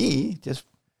for me,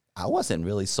 I wasn't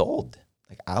really sold.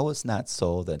 Like, I was not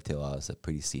sold until I was a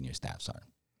pretty senior staff sergeant.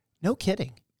 No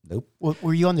kidding. Nope.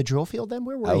 Were you on the drill field then?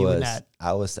 Where were you in that?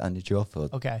 I was on the drill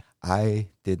field. Okay. I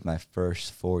did my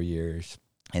first 4 years,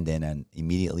 and then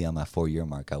immediately on my 4-year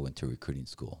mark, I went to recruiting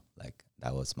school. Like,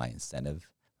 that was my incentive,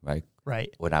 right?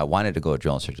 Right. When I wanted to go to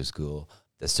drill instructor school,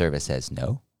 the service says,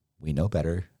 no, we know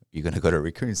better. You're going to go to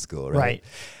recruiting school, right? Right.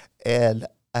 And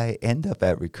I end up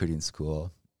at recruiting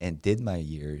school and did my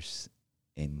years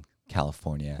in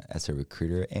California as a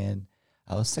recruiter, and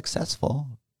I was successful.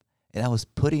 And I was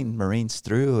putting Marines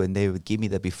through, and they would give me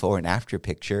the before and after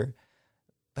picture,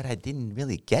 but I didn't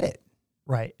really get it.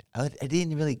 Right. I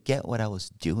didn't really get what I was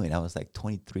doing. I was like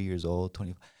 23 years old,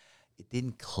 20. It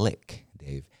didn't click,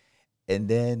 Dave. And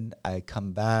then I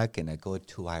come back and I go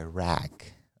to Iraq,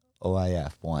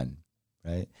 OIF 1,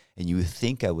 right? And you would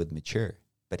think I would mature,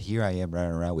 but here I am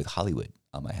running around with Hollywood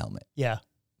on my helmet. Yeah.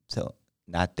 So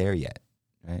not there yet,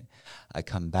 right? I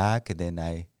come back, and then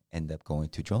I end up going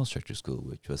to drill instructor school,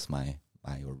 which was my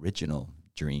original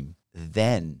dream.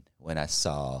 Then when I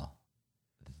saw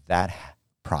that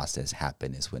process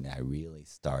happen is when I really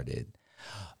started,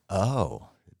 oh,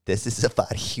 this is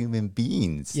about human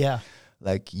beings. Yeah.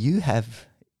 Like, you have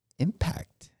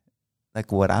impact.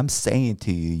 Like, what I'm saying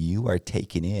to you, you are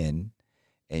taking in,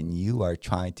 and you are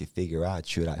trying to figure out,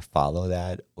 should I follow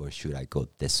that or should I go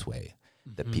this way?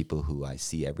 The people who I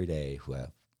see every day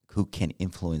who can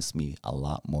influence me a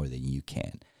lot more than you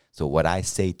can. So what I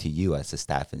say to you as a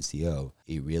staff NCO,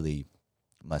 it really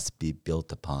must be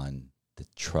built upon the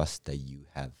trust that you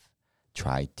have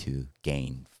tried to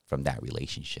gain from that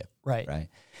relationship. Right.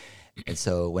 And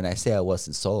so when I say I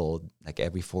wasn't sold, like,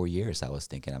 every 4 years I was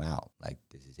thinking, I'm out. Like,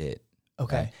 this is it.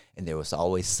 Okay. Right? And there was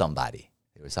always somebody.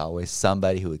 There was always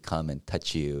somebody who would come and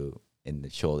touch you in the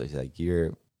shoulders. Like,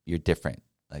 you're different.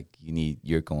 Like,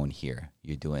 you're going here,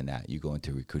 you're doing that, you're going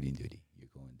to recruiting duty, you're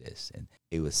going this. And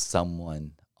it was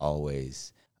someone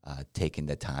always taking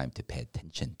the time to pay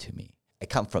attention to me. I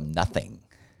come from nothing.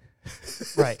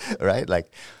 Right. Right?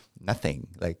 Like, nothing.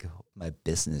 Like, my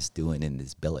business doing in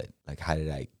this billet. Like, how did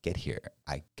I get here?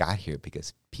 I got here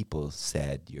because people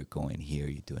said, you're going here,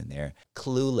 you're doing there.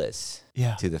 Clueless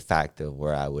to the fact of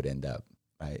where I would end up.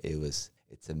 Right?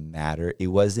 It's a matter. It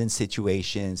wasn't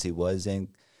situations. It wasn't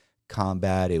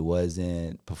combat. It was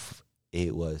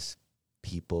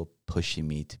people pushing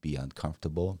me to be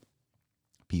uncomfortable,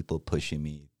 people pushing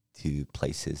me to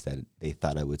places that they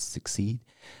thought I would succeed,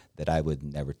 that I would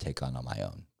never take on my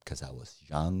own, because I was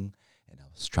young and I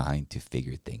was trying to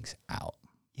figure things out.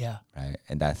 Yeah. Right.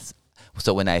 And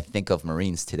so when I think of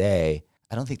Marines today,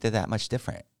 I don't think they're that much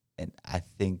different. And I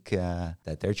think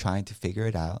that they're trying to figure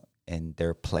it out, and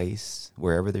their place,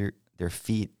 wherever their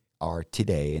feet are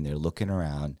today, and they're looking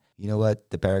around. You know what?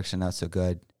 The barracks are not so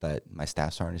good, but my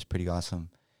staff sergeant is pretty awesome,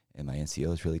 and my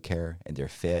NCOs really care, and they're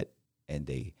fit, and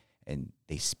they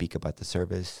speak about the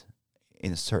service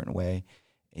in a certain way.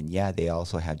 And yeah, they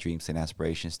also have dreams and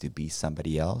aspirations to be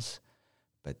somebody else,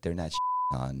 but they're not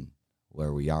on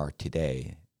where we are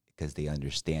today, because they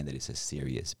understand that it's a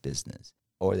serious business.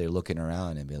 Or they're looking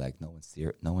around and be like, no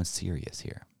one's serious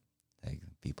here. Like,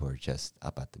 people are just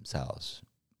about themselves,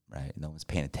 right? No one's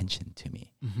paying attention to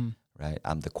me. Right?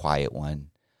 I'm the quiet one.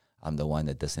 I'm the one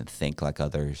that doesn't think like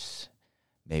others.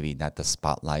 Maybe not the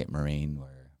spotlight Marine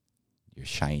where you're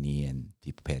shiny and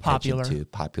people pay attention to.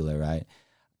 Popular, right?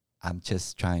 I'm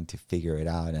just trying to figure it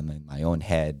out. I'm in my own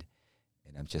head,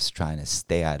 and I'm just trying to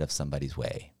stay out of somebody's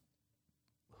way.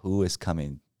 Who is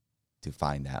coming to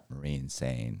find that Marine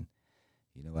saying,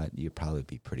 you know what, you'd probably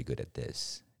be pretty good at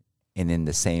this? And in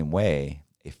the same way,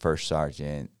 a first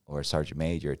sergeant or a sergeant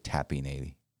major tapping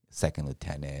a second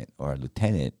lieutenant or a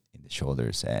lieutenant in the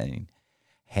shoulder saying,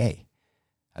 hey,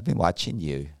 I've been watching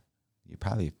you. You're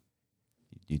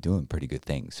doing pretty good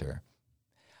things, sir.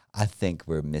 I think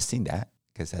we're missing that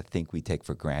because I think we take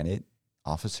for granted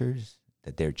officers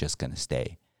that they're just going to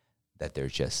stay, that they're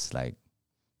just like,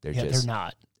 they're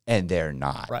not. And they're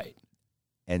not. Right.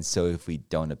 And so if we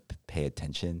don't pay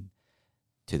attention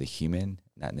to the human,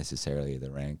 not necessarily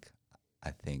the rank,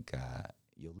 I think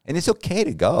and it's okay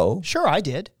to go. Sure, I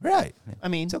did. Right. I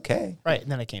mean, it's okay. Right,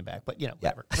 and then I came back, but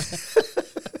whatever.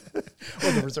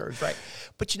 Or the reserves, right?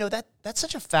 But that's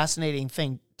such a fascinating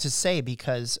thing to say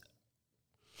because,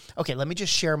 okay, let me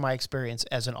just share my experience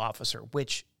as an officer,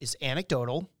 which is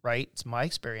anecdotal, right? It's my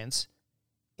experience.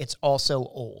 It's also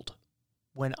old.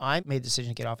 When I made the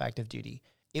decision to get off active duty,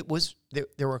 it was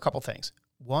there were a couple things.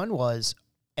 One was,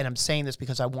 and I'm saying this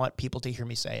because I want people to hear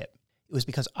me say it, it was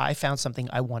because I found something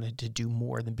I wanted to do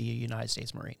more than be a United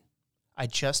States Marine. I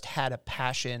just had a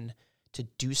passion to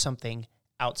do something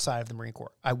outside of the Marine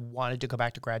Corps. I wanted to go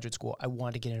back to graduate school. I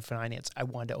wanted to get into finance. I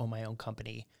wanted to own my own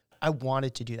company. I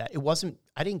wanted to do that.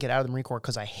 I didn't get out of the Marine Corps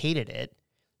because I hated it.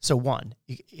 So one,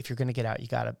 if you're going to get out, you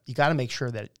gotta make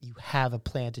sure that you have a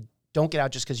plan to. Don't get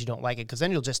out just because you don't like it, because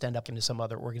then you'll just end up into some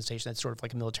other organization that's sort of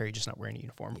like a military, just not wearing a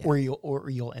uniform, or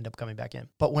you'll end up coming back in.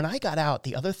 But when I got out,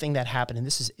 the other thing that happened, and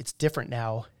it's different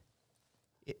now.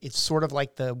 It's sort of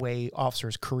like the way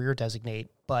officers career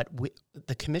designate, but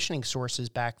the commissioning sources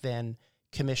back then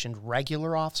commissioned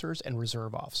regular officers and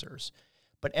reserve officers.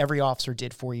 But every officer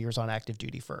did 4 years on active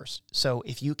duty first. So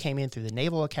if you came in through the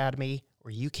Naval Academy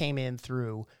or you came in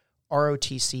through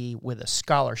ROTC with a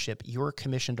scholarship, you were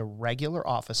commissioned a regular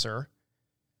officer,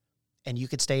 and you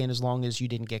could stay in as long as you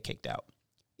didn't get kicked out.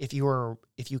 If you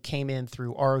came in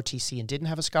through ROTC and didn't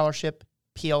have a scholarship,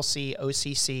 PLC,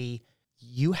 OCC,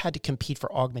 you had to compete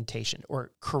for augmentation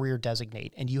or career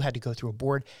designate, and you had to go through a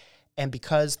board. And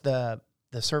because the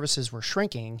services were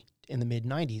shrinking in the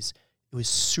mid-90s, it was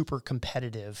super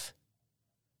competitive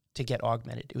to get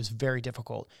augmented. It was very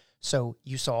difficult. So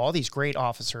you saw all these great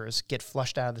officers get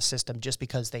flushed out of the system just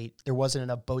because there wasn't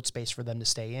enough boat space for them to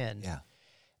stay in. Yeah.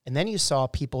 And then you saw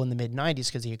people in the mid-90s,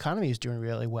 because the economy was doing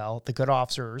really well, the good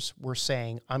officers were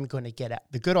saying, I'm going to get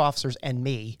out. The good officers and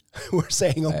me were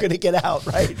saying, I'm going to get out,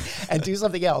 right, and do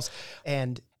something else.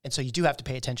 And so you do have to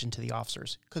pay attention to the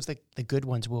officers, because the good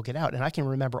ones will get out. And I can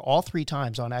remember all 3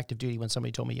 times on active duty when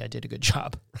somebody told me I did a good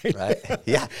job. Right.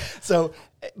 Yeah. So,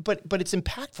 but it's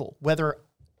impactful. Whether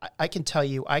I can tell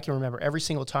you, I can remember every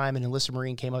single time an enlisted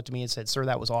Marine came up to me and said, "Sir,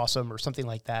 that was awesome," or something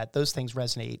like that. Those things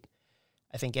resonate.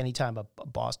 I think anytime a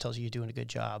boss tells you you're doing a good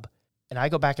job. And I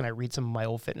go back and I read some of my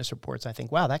old fitness reports, and I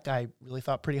think, wow, that guy really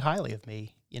thought pretty highly of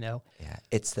me, Yeah.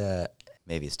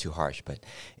 Maybe it's too harsh, but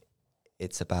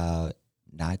it's about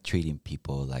not treating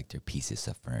people like they're pieces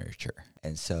of furniture.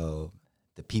 And so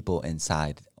the people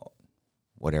inside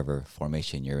whatever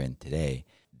formation you're in today,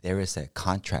 there is a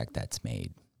contract that's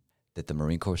made that the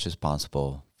Marine Corps is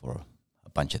responsible for a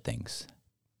bunch of things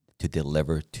to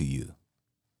deliver to you,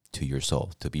 to your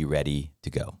soul, to be ready to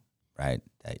go, right?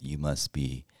 That you must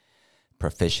be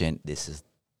proficient. These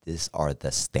are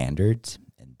the standards,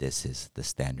 and this is the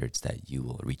standards that you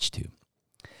will reach to.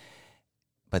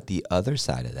 But the other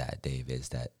side of that, Dave, is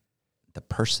that the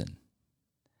person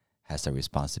has a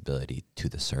responsibility to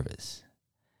the service,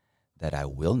 that I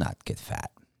will not get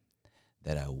fat,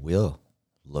 that I will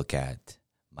look at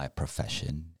my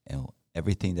profession and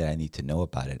everything that I need to know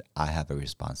about it. I have a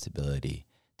responsibility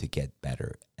to get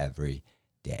better every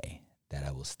day, that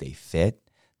I will stay fit,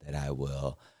 that I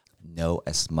will know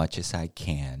as much as I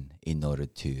can in order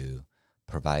to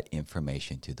provide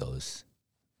information to those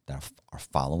that are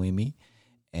following me,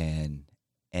 and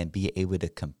be able to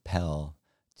compel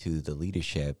to the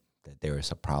leadership that there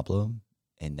is a problem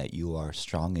and that you are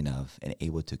strong enough and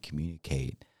able to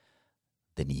communicate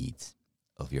the needs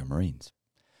of your Marines.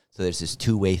 So there's this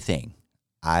two-way thing.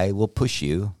 I will push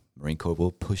you, Marine Corps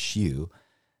will push you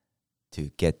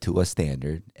to get to a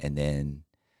standard, and then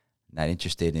not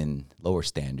interested in lower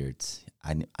standards.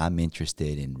 I'm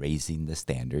interested in raising the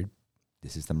standard.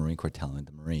 This is the Marine Corps telling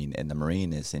the Marine, and the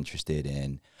Marine is interested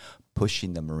in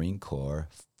pushing the Marine Corps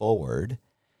forward,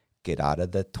 get out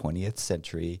of the 20th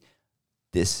century.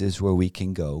 This is where we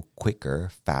can go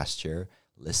quicker, faster,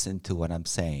 listen to what I'm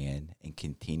saying, and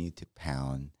continue to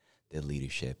pound the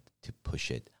leadership to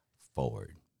push it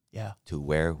forward to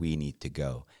where we need to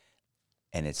go.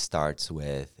 And it starts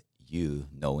with you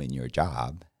knowing your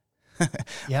job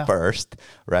first,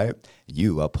 right?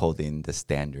 You upholding the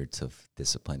standards of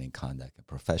discipline and conduct and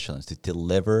professionals to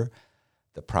deliver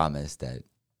the promise that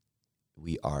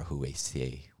we are who we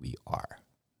say we are,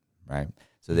 right?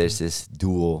 So there's this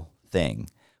dual thing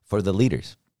for the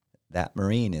leaders. That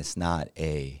Marine is not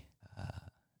a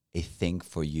thing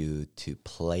for you to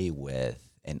play with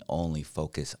and only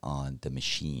focus on the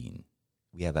machine.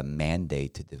 We have a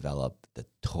mandate to develop the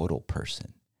total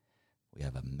person. We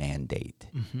have a mandate.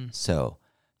 So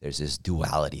there's this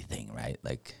duality thing, right?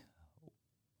 Like,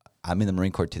 I'm in the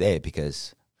Marine Corps today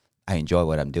because I enjoy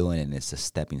what I'm doing, and it's a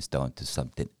stepping stone to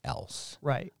something else.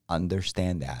 Right.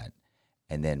 Understand that,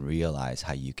 and then realize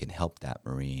how you can help that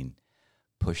Marine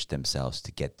push themselves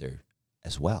to get there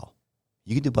as well.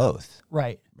 You can do both.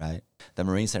 Right. Right. The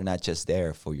Marines are not just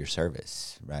there for your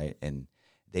service, right? And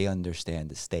they understand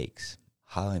the stakes.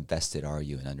 How invested are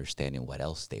you in understanding what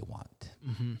else they want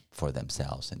for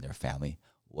themselves and their family?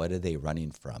 What are they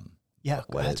running from? Yeah,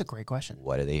 that's a great question.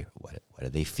 What are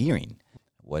they fearing?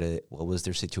 What was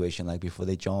their situation like before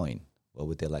they joined? What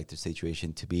would they like their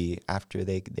situation to be after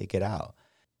they get out?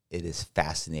 It is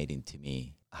fascinating to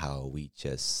me how we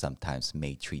just sometimes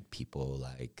may treat people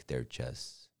like they're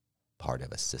just part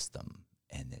of a system,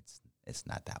 and it's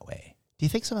not that way. Do you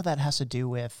think some of that has to do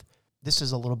with, this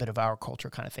is a little bit of our culture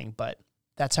kind of thing, but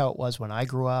that's how it was when I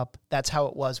grew up. That's how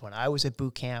it was when I was at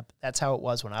boot camp. That's how it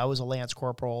was when I was a Lance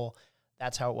Corporal.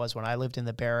 That's how it was when I lived in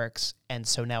the barracks. And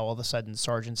so now all of a sudden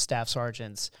sergeants, staff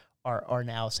sergeants are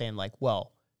now saying like,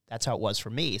 well, that's how it was for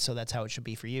me, so that's how it should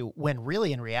be for you. When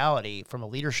really in reality, from a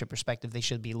leadership perspective, they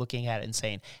should be looking at it and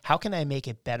saying, how can I make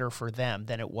it better for them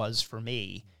than it was for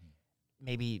me?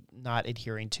 Maybe not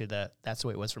adhering to that's the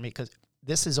way it was for me. Because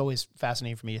this is always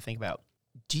fascinating for me to think about.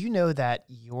 Do you know that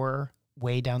your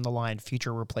way down the line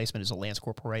future replacement is a Lance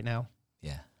Corporal right now?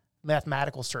 Yeah.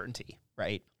 Mathematical certainty,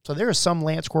 right? So there is some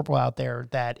Lance Corporal out there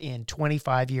that in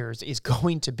 25 years is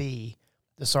going to be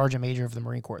the Sergeant Major of the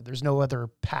Marine Corps. There's no other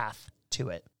path to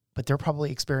it. But they're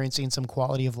probably experiencing some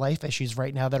quality of life issues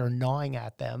right now that are gnawing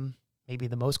at them. Maybe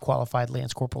the most qualified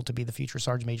Lance Corporal to be the future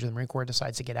Sergeant Major of the Marine Corps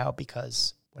decides to get out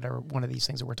because whatever one of these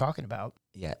things that we're talking about.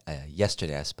 Yeah.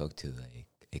 Yesterday I spoke to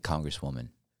a congresswoman,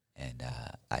 and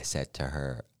I said to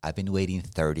her, I've been waiting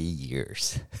 30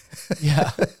 years. Yeah.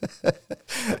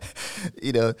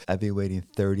 I've been waiting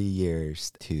 30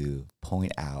 years to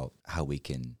point out how we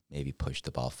can maybe push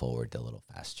the ball forward a little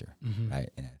faster, right?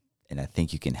 And I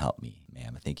think you can help me,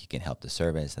 ma'am. I think you can help the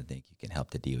service. I think you can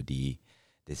help the DOD.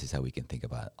 This is how we can think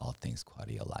about all things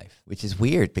quality of life, which is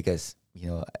weird because,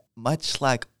 much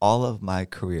like all of my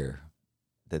career,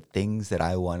 the things that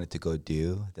I wanted to go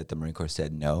do that the Marine Corps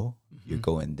said, no, you're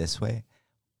going this way,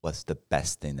 was the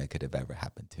best thing that could have ever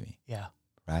happened to me. Yeah.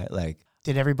 Right? Like,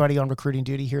 did everybody on recruiting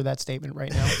duty hear that statement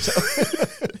right now?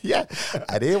 So yeah.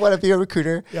 I didn't want to be a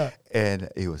recruiter. Yeah. And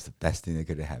it was the best thing that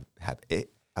could have happened.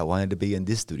 I wanted to be in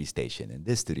this duty station and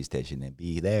this duty station and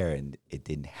be there, and it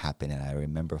didn't happen. And I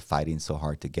remember fighting so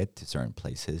hard to get to certain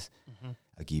places.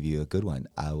 I'll give you a good one.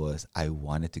 I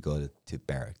wanted to go to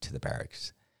the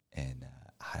barracks. And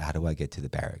how do I get to the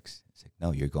barracks? It's like,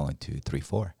 no, you're going to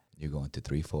 3-4. You're going to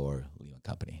 3-4 Lehman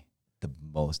Company.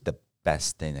 The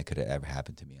best thing that could have ever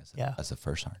happened to me as a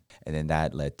first sergeant. And then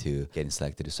that led to getting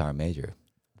selected as sergeant major.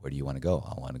 Where do you want to go?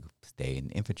 I want to stay in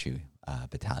infantry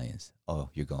battalions. Oh,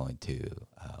 you're going to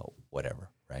whatever,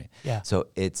 right? Yeah. So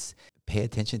it's pay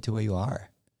attention to where you are.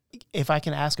 If I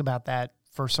can ask about that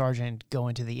first sergeant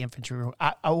going to the infantry,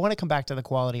 I want to come back to the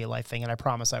quality of life thing, and I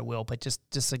promise I will, but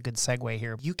just a good segue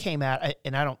here. You came out,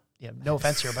 and I don't, no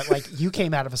offense here, but like you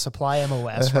came out of a supply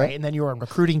MOS, right? And then you were on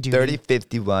recruiting duty.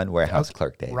 3051 warehouse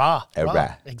clerk day. Raw.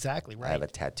 Exactly, right. I have a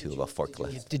tattoo of a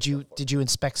forklift. Did you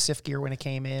inspect SIF gear when it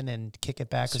came in and kick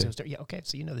it back? Sure. Yeah, okay,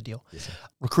 so you know the deal. Yes, sir.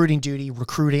 Recruiting duty,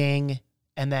 recruiting,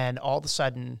 and then all of a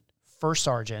sudden, first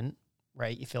sergeant,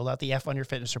 right? You filled out the F on your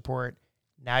fitness report.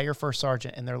 Now you're first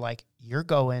sergeant, and they're like, you're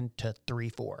going to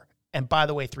 3-4. And by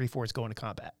the way, 3-4 is going to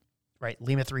combat, right?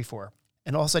 Lima 3-4.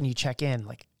 And all of a sudden you check in,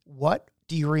 like, what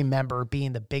do you remember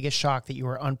being the biggest shock that you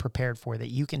were unprepared for, that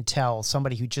you can tell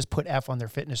somebody who just put F on their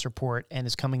fitness report and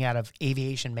is coming out of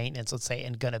aviation maintenance, let's say,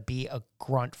 and going to be a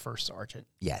grunt first sergeant?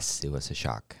 Yes, it was a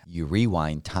shock. You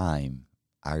rewind time.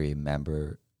 I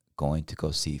remember going to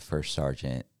go see first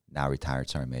sergeant, now retired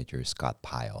sergeant major, Scott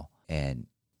Pyle. And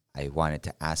I wanted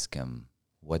to ask him,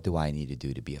 what do I need to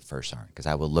do to be a first sergeant? Because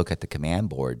I would look at the command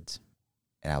boards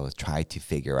and I would try to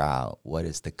figure out what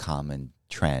is the common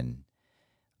trend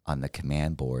on the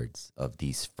command boards of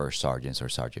these first sergeants or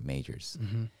sergeant majors.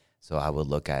 So I would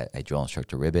look at a drill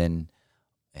instructor ribbon,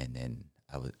 and then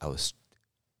I was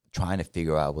trying to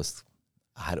figure out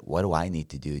what do I need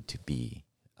to do to be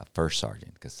a first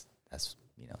sergeant, because that's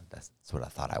what I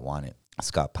thought I wanted.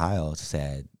 Scott Pyle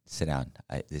said, sit down.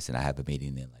 I have a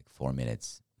meeting in like 4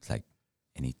 minutes. It's like,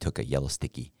 and he took a yellow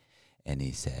sticky and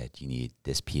he said, you need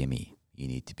this PME. You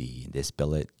need to be in this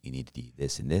billet. You need to do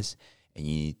this and this. And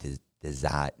you need to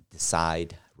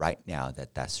decide right now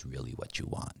that that's really what you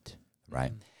want,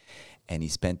 right? And he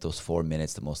spent those 4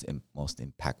 minutes, the most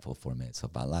impactful 4 minutes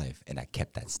of my life. And I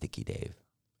kept that sticky, Dave.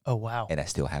 Oh, wow. And I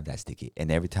still have that sticky.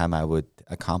 And every time I would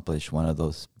accomplish one of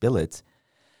those billets,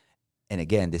 and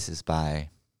again, this is by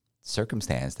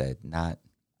circumstance it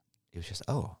was just,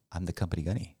 oh, I'm the company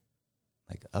gunny.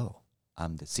 Like, oh,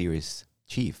 I'm the serious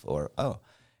chief, or, oh,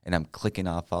 and I'm clicking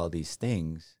off all these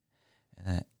things.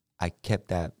 And I kept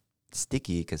that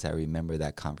sticky because I remember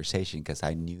that conversation, because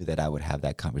I knew that I would have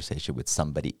that conversation with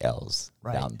somebody else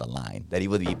down the line, that it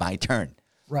would be my turn.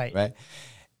 Right. Right.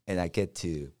 And I get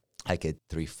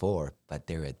 3-4, but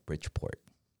they're at Bridgeport.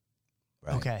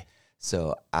 Right. Okay.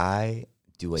 So I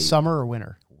do a summer or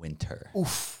winter? Winter.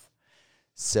 Oof.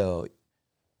 So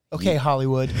okay,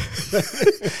 Hollywood.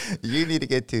 You need to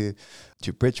get to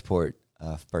Bridgeport,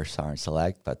 First Sergeant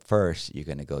Select, but first you're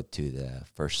going to go to the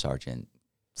First Sergeant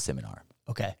Seminar.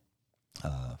 Okay.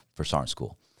 For Sergeant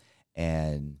School.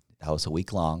 And that was a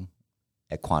week long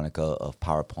at Quantico of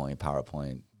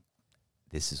PowerPoint.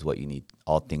 This is what you need,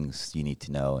 all things you need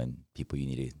to know and people you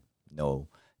need to know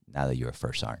now that you're a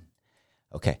first sergeant.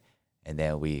 Okay. And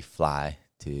then we fly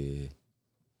to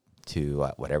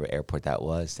whatever airport that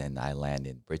was, and I land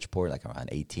in Bridgeport like around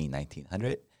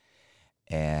 1900.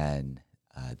 And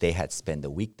they had spent a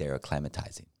week there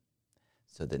acclimatizing.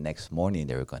 So the next morning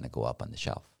they were going to go up on the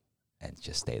shelf and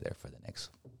just stay there for the next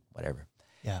whatever.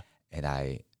 Yeah. And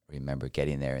I remember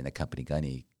getting there, and the company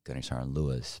gunny, Gunnery Sergeant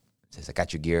Ruiz, says, I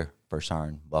got your gear, first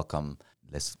sergeant, welcome.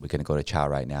 We're going to go to chow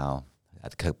right now.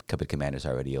 The company commander's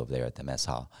already over there at the mess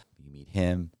hall. You meet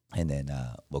him, and then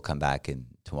we'll come back, and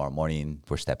tomorrow morning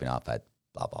we're stepping off at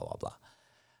blah, blah, blah, blah.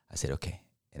 I said, okay.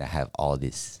 And I have all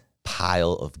this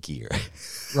pile of gear.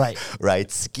 Right. Right.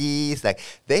 Skis. Like,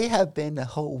 they have been a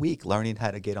whole week learning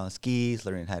how to get on skis,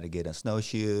 learning how to get on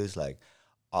snowshoes, like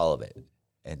all of it.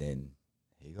 And then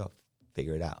here you go.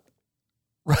 Figure it out.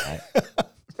 Right.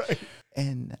 Right.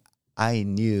 And I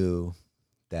knew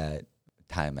that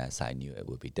time as I knew it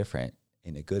would be different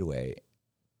in a good way.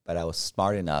 But I was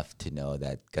smart enough to know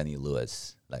that Gunny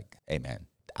Lewis, like, hey, man,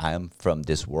 I'm from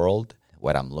this world.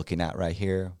 What I'm looking at right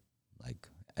here, like,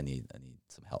 I need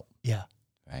some help. Yeah.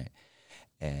 Right.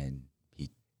 And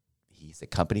he's a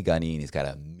company gunny, and he's got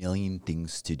a million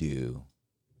things to do,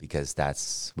 because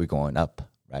we're going up,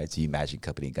 right? So you imagine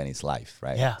company gunny's life,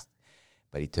 right? Yeah.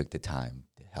 But he took the time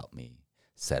to help me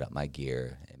set up my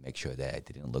gear and make sure that I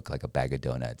didn't look like a bag of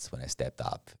donuts when I stepped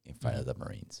off in front of the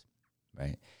Marines,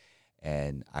 right?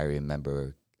 And I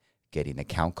remember getting a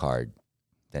count card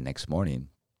the next morning,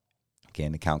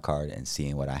 getting the count card and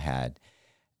seeing what I had.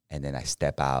 And then I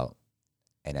step out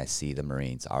and I see the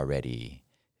Marines already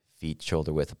feet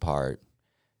shoulder width apart,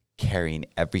 carrying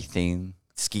everything,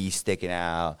 skis sticking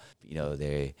out. You know,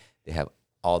 they have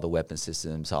all the weapon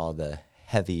systems, all the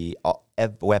heavy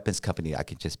weapons company. I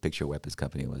could just picture weapons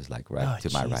company was like my right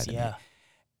of me.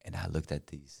 And I looked at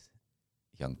these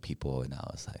young people and I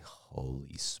was like,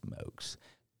 holy smokes,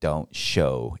 don't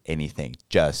show anything,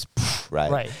 just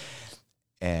right. Right.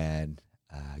 And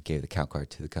I gave the count card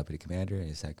to the company commander, and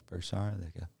he's like, first sergeant,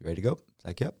 like, you ready to go? It's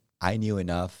like, yep. I knew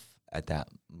enough at that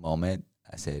moment.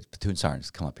 I said, platoon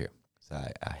sergeants, come up here. So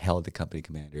I held the company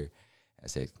commander. I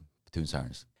said, platoon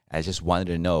sergeants. I just wanted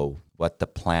to know what the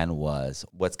plan was,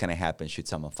 what's going to happen should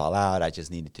someone fall out. I just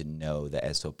needed to know the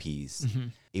SOPs. Mm-hmm.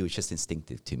 It was just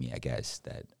instinctive to me, I guess,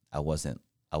 that I wasn't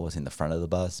the front of the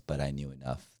bus, but I knew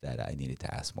enough that I needed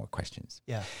to ask more questions.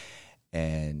 Yeah.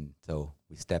 And so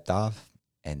we stepped off.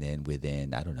 And then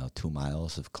within, 2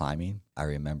 miles of climbing, I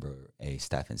remember a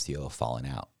staff NCO falling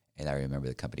out. And I remember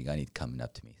the company gunny coming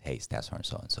up to me, hey, Staff Sergeant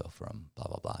so-and-so from blah,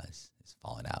 blah, blah is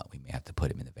falling out. We may have to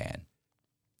put him in the van.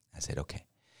 I said, okay.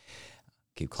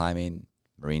 Keep climbing.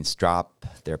 Marines drop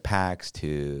their packs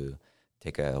to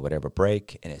take a whatever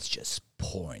break, and it's just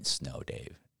pouring snow,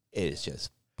 Dave. It is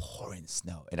just pouring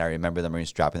snow. And I remember the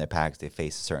Marines dropping their packs. They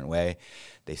face a certain way.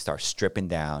 They start stripping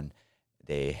down.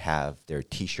 They have their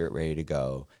T-shirt ready to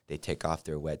go. They take off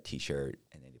their wet T-shirt,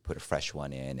 and then they put a fresh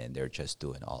one in, and they're just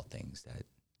doing all things that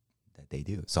they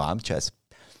do. So I'm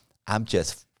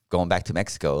just going back to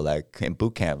Mexico, like in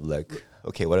boot camp, like,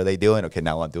 okay, what are they doing? Okay,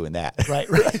 now I'm doing that. Right.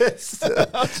 So,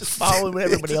 I'm just following what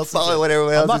everybody else is doing.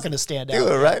 I'm not going to stand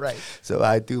out. Right. So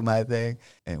I do my thing,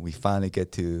 and we finally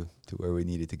get to where we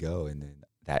needed to go. And then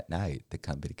that night, the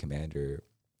company commander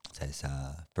says,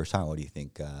 first sergeant, what do you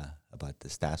think about the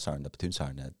staff sergeant, the platoon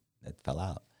sergeant that fell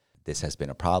out? This has been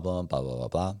a problem, blah, blah, blah,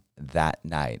 blah. That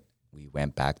night, we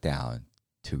went back down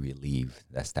to relieve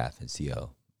that staff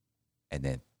NCO and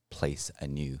then place a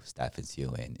new staff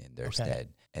NCO in their stead.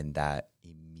 And that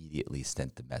immediately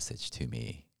sent the message to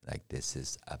me, like, this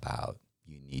is about,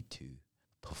 you need to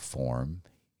perform,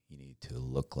 you need to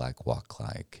look like, walk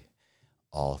like,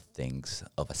 all things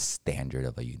of a standard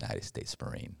of a United States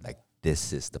Marine. Like,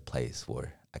 this is the place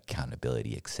where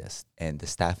accountability exists. And the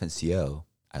staff NCO,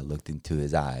 I looked into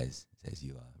his eyes, says,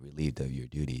 you are relieved of your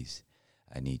duties.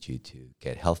 I need you to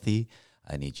get healthy.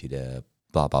 I need you to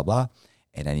blah, blah, blah.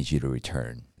 And I need you to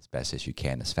return as best as you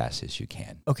can, as fast as you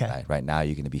can. Okay. Right now,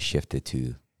 you're going to be shifted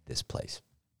to this place.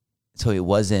 So it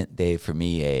wasn't, Dave, for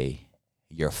me,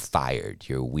 you're fired,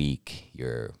 you're weak,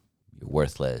 you're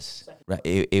worthless. Right?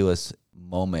 It was a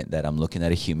moment that I'm looking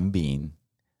at a human being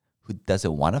who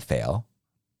doesn't want to fail,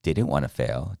 didn't want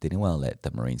to let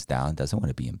the Marines down, doesn't want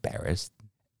to be embarrassed.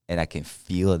 And I can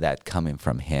feel that coming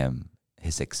from him,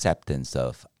 his acceptance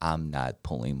of, I'm not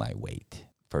pulling my weight.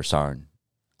 First Sergeant,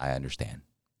 I understand.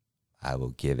 I will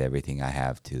give everything I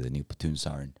have to the new platoon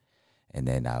sergeant, and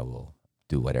then I will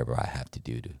do whatever I have to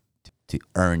do to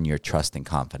earn your trust and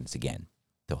confidence again,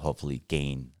 to hopefully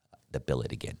gain the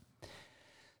billet again.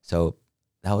 So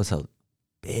that was a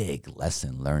big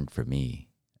lesson learned for me.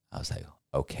 I was like,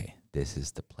 okay, this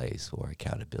is the place where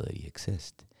accountability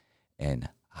exists. And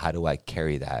how do I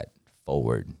carry that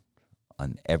forward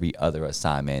on every other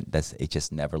assignment? It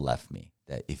just never left me.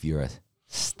 That if you're a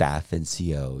staff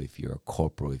NCO, if you're a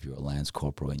corporal, if you're a lance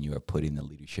corporal, and you are put in a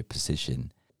leadership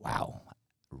position, wow,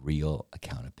 real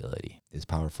accountability is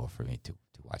powerful for me to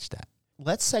watch that.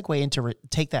 Let's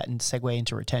take that and segue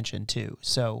into retention too.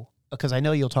 So, because I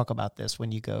know you'll talk about this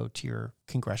when you go to your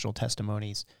congressional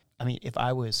testimonies. I mean, if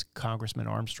I was Congressman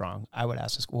Armstrong, I would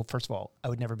ask this. Well, first of all, I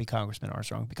would never be Congressman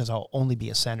Armstrong because I'll only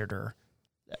be a senator.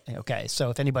 Okay,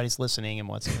 so if anybody's listening and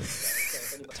wants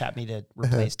to tap me to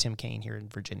replace Tim Kaine here in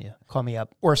Virginia, call me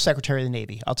up. Or Secretary of the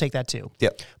Navy. I'll take that too.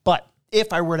 Yep. But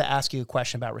if I were to ask you a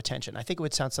question about retention, I think it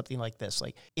would sound something like this.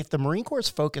 Like, if the Marine Corps is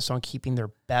focused on keeping their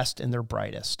best and their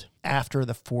brightest after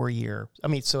the 4 year,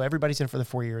 so everybody's in for the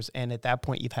 4 years, and at that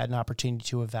point, you've had an opportunity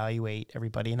to evaluate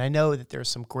everybody. And I know that there's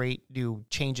some great new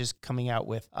changes coming out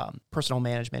with personnel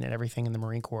management and everything in the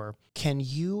Marine Corps. Can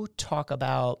you talk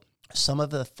about some of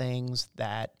the things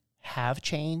that have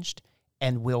changed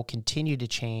and will continue to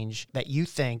change that you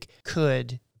think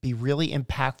could be really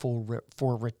impactful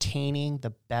for retaining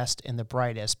the best and the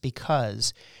brightest,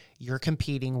 because you're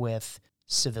competing with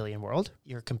civilian world,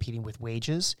 you're competing with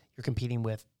wages, you're competing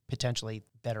with potentially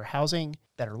better housing,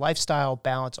 better lifestyle,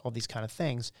 balance, all these kind of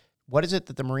things. What is it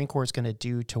that the Marine Corps is going to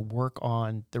do to work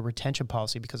on the retention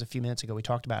policy? Because a few minutes ago, we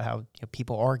talked about how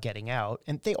people are getting out,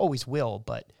 and they always will,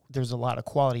 but there's a lot of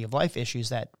quality of life issues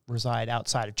that reside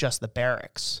outside of just the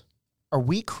barracks. Are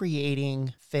we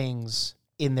creating things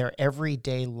in their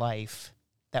everyday life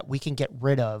that we can get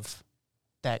rid of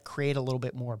that create a little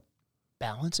bit more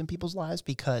balance in people's lives?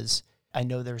 Because I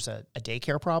know there's a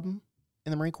daycare problem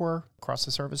in the Marine Corps across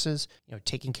the services,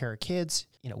 taking care of kids,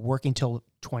 working till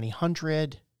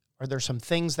 2000. Are there some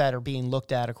things that are being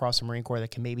looked at across the Marine Corps that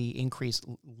can maybe increase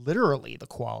literally the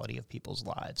quality of people's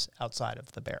lives outside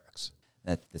of the barracks?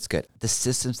 That's good. The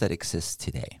systems that exist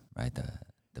today, right?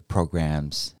 The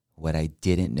programs, what I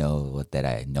didn't know that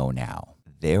I know now.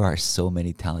 There are so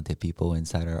many talented people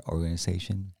inside our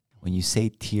organization. When you say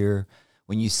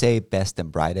best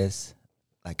and brightest,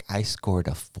 like, I scored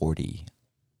a 40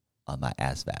 on my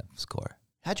ASVAB score.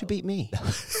 How'd you beat me?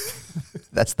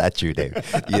 That's not true, Dave.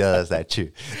 That's not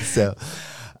true. So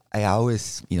I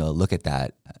always, look at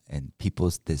that, and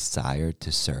people's desire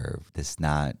to serve does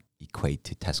not equate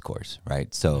to test scores,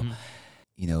 right? So,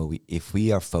 if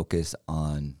we are focused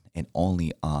on and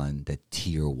only on the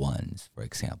tier ones, for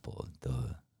example,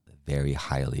 the very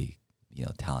highly,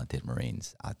 talented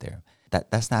Marines out there,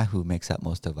 that's not who makes up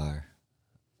most of our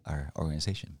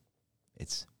organization.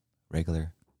 It's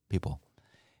regular people.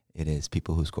 It is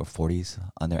people who score 40s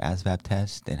on their ASVAB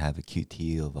test and have a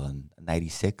QT of a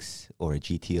 96 or a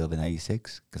GT of a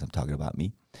 96, because I'm talking about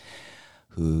me,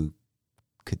 who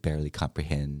could barely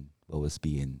comprehend what was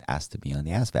being asked of me on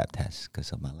the ASVAB test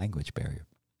because of my language barrier.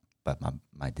 But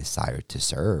my desire to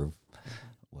serve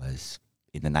was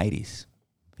in the 90s,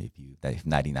 if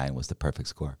 99 was the perfect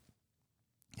score.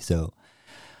 So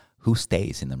who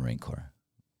stays in the Marine Corps?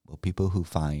 Well, people who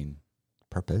find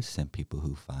purpose, and people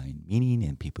who find meaning,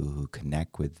 and people who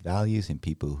connect with values, and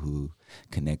people who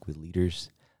connect with leaders.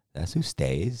 That's who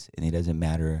stays. And it doesn't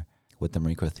matter what the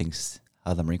Marine Corps thinks,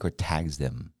 how the Marine Corps tags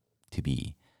them to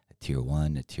be a tier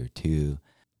 1, a tier 2.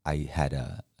 I had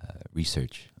a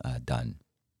research done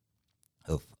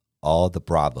of all the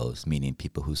Bravos, meaning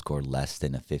people who scored less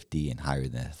than a 50 and higher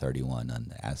than a 31 on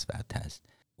the ASVAB test.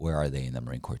 Where are they in the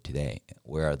Marine Corps today?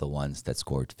 Where are the ones that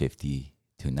scored 50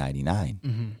 to 99?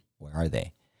 Mm-hmm. Where are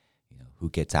they?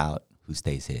 Who gets out? Who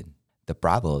stays in? The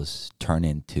Bravos turn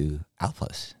into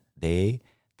alphas. The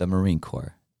Marine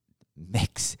Corps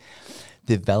makes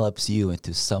develops you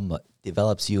into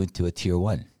a tier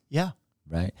 1. Yeah.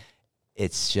 Right?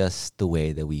 It's just the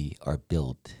way that we are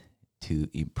built to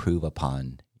improve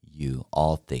upon you,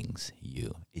 all things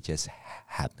you. It just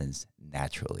happens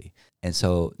naturally. And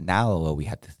so now what we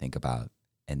have to think about,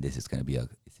 and this is going to be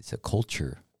it's a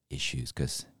culture issues,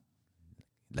 because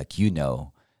like,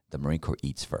 the Marine Corps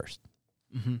eats first.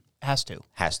 Mm-hmm. Has to,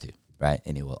 right?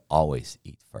 And it will always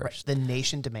eat first. Right. The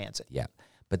nation demands it. Yeah.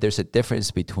 But there's a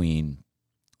difference between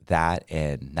that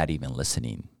and not even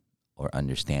listening or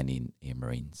understanding a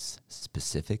Marine's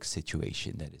specific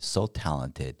situation that is so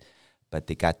talented, but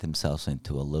they got themselves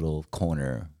into a little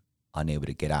corner, unable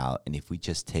to get out. And if we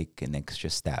just take an extra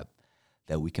step,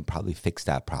 that we can probably fix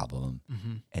that problem,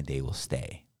 and they will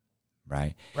stay,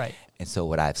 right? Right. And so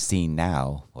what I've seen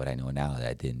now, what I know now that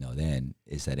I didn't know then,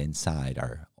 is that inside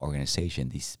our organization,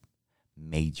 these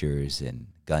majors and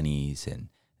gunnies, and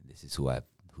this is who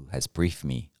has briefed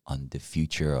me on the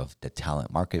future of the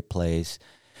talent marketplace,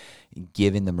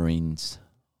 giving the Marines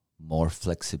more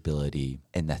flexibility,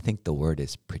 and I think the word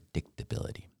is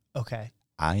predictability. Okay.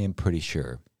 I am pretty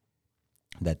sure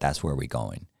that that's where we're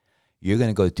going. You're going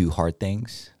to go do hard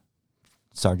things,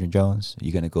 Sergeant Jones.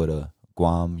 You're going to go to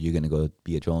Guam. You're going to go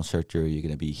be a drone searcher. You're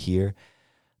going to be here.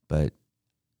 But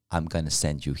I'm going to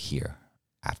send you here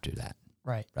after that.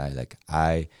 Right.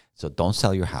 Right? So don't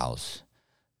sell your house,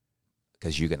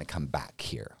 because you're going to come back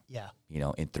here. Yeah.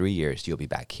 In 3 years, you'll be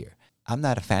back here. I'm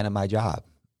not a fan of my job.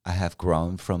 I have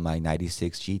grown from my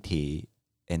 96 GT,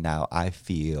 and now I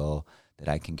feel that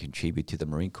I can contribute to the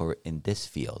Marine Corps in this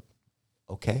field.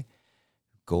 Okay?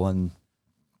 Go on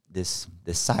this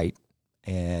site,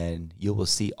 and you will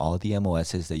see all the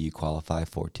MOSs that you qualify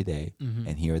for today,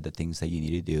 and here are the things that you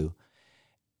need to do.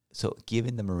 So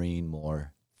giving the Marine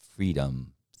more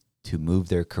freedom to move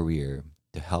their career,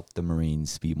 to help the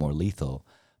Marines be more lethal,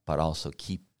 but also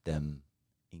keep them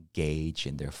engaged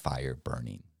in their fire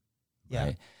burning. Yeah.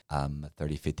 Right? I'm a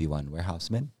 3051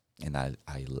 warehouseman, and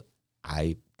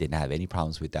I didn't have any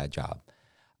problems with that job.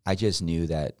 I just knew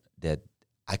that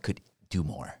I could do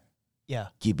more. Yeah.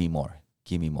 Give me more.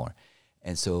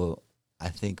 And so I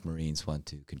think Marines want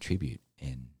to contribute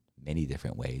in many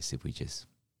different ways if we just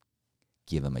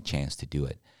give them a chance to do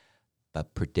it.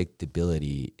 But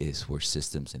predictability is where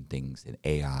systems and things and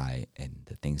AI and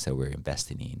the things that we're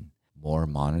investing in, more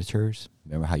monitors.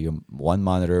 Remember how you're one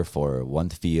monitor for one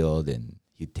field, and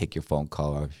you take your phone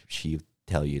call, or she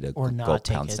tell you to or go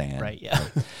pound sand. Right,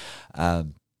 yeah.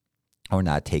 Or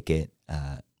not take it.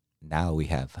 Now we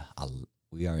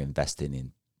are investing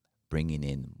in bringing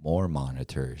in more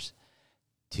monitors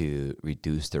to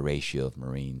reduce the ratio of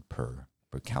Marine per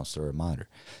counselor or monitor,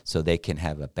 so they can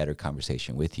have a better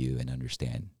conversation with you and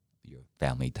understand your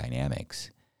family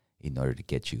dynamics in order to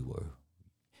get you.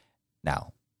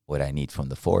 Now, what I need from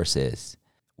the force is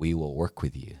we will work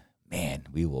with you. Man,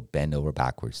 we will bend over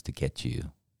backwards to get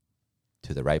you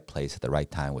to the right place at the right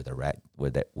time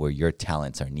where your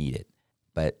talents are needed.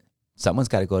 But someone's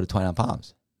got to go to 29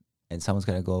 Palms, and someone's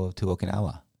got to go to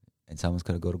Okinawa, and someone's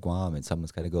got to go to Guam, and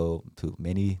someone's got to go to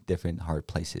many different hard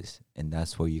places, and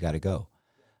that's where you got to go.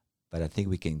 But I think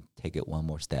we can take it one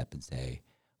more step and say,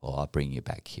 well, I'll bring you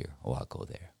back here, or I'll go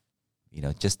there.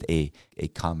 Just a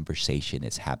conversation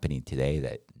is happening today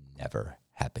that never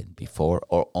happened before,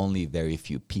 or only very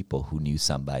few people who knew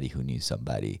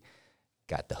somebody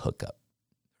got the hookup,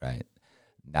 right?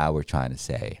 Now we're trying to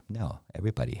say, no,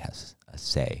 everybody has a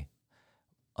say,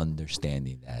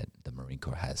 understanding that the Marine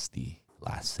Corps has the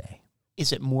last say.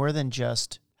 Is it more than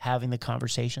just having the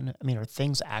conversation? I mean, are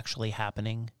things actually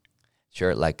happening?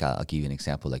 Sure. I'll give you an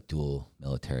example, like dual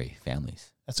military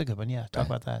families. That's a good one. Yeah. Talk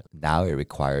about that. Now it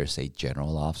requires a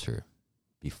general officer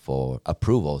before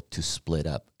approval to split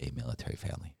up a military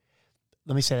family.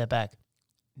 Let me say that back.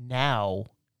 Now,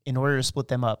 in order to split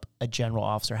them up, a general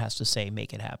officer has to say,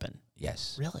 make it happen.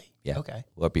 Yes. Really? Yeah. Okay.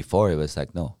 Well, before it was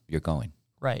like, no, you're going.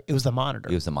 Right. It was the monitor.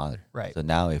 Right. So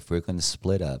now if we're going to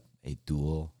split up a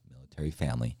dual military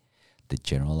family, the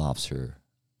general officer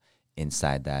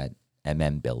inside that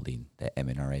building, the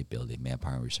MNRA building,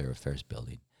 Manpower and Reserve Affairs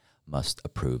building, must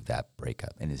approve that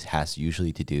breakup. And it has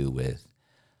usually to do with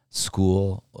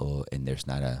school, and there's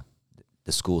not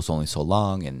the school's only so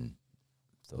long, and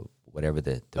so whatever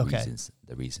the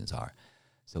reasons are.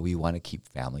 So we want to keep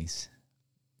families,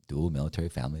 dual military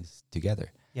families,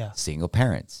 together. Yeah. Single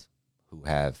parents who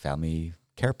have family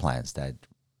care plans that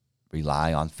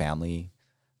rely on family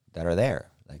that are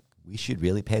there. We should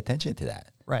really pay attention to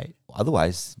that. Right.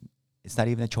 Otherwise, it's not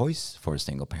even a choice for a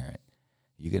single parent.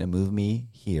 You're going to move me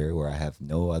here where I have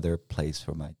no other place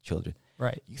for my children.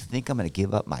 Right. You think I'm going to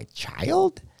give up my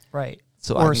child? Right.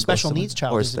 So or a special needs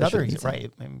child is another.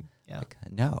 Right. Yeah. Like,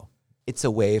 no. It's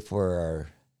a way for our,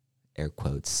 air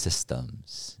quotes,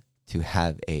 systems to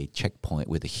have a checkpoint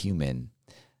with a human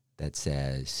that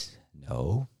says,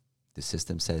 no, the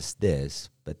system says this,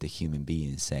 but the human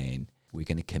being is saying, we're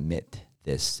going to commit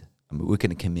this. I mean, we're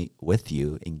going to commit with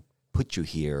you and put you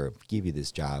here, or give you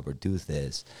this job, or do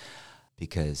this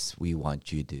because we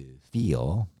want you to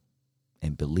feel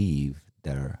and believe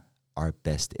that our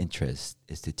best interest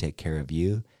is to take care of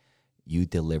you. You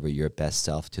deliver your best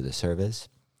self to the service,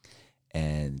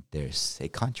 and there's a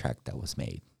contract that was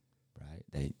made, right?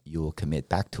 That you will commit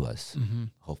back to us. Mm-hmm.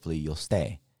 Hopefully you'll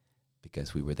stay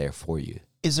because we were there for you.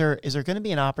 Is there going to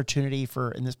be an opportunity for,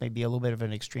 and this may be a little bit of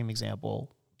an extreme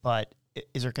example, but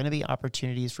is there going to be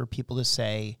opportunities for people to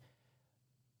say,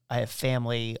 I have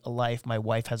family, a life, my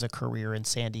wife has a career in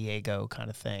San Diego kind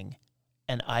of thing,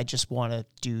 and I just want to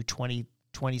do 20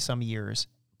 some years,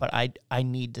 but I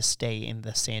need to stay in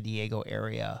the San Diego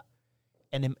area.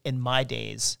 And in my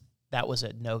days, that was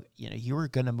a no, you were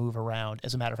going to move around.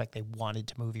 As a matter of fact, they wanted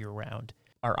to move you around.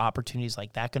 Are opportunities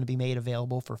like that going to be made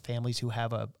available for families who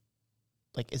have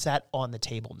is that on the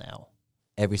table now?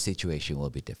 Every situation will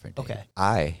be different. Dave. Okay.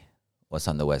 I was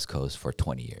on the West Coast for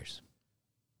 20 years.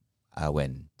 I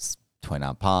went Twin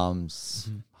Island Palms,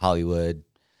 mm-hmm. Hollywood,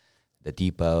 the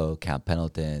Depot, Camp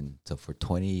Pendleton. So for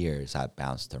 20 years, I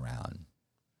bounced around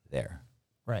there.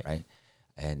 Right.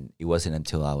 And it wasn't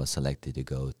until I was selected to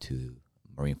go to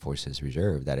Marine Forces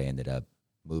Reserve that I ended up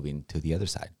moving to the other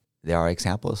side. There are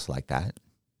examples like that,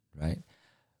 right?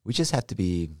 We just have to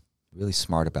be really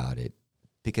smart about it,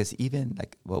 because even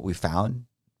like what we found,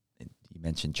 you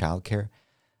mentioned childcare,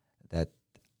 that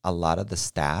a lot of the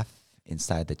staff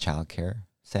inside the childcare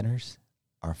centers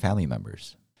are family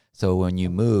members. So when you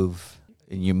move,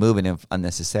 and you're moving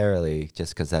unnecessarily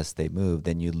just because as they move,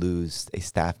 then you lose a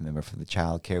staff member from the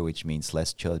childcare, which means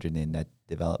less children in that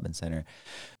development center.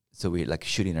 So we're like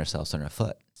shooting ourselves in our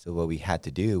foot. So what we had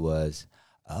to do was,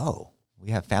 we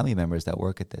have family members that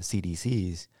work at the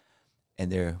CDCs,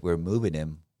 and we're moving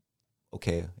them.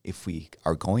 Okay, if we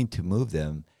are going to move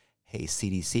them, hey,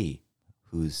 CDC,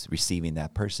 who's receiving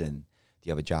that person, do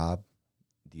you have a job?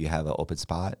 Do you have an open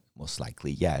spot? Most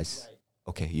likely, yes. Right.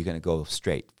 Okay, you're going to go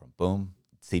straight from boom,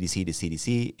 CDC to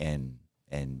CDC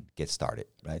and get started,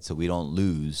 right? So we don't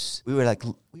lose. We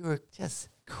were just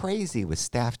crazy with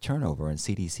staff turnover in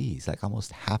CDCs. Like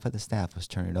almost half of the staff was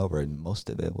turning over, and most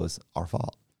of it was our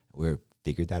fault. We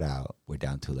figured that out. We're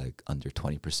down to like under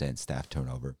 20% staff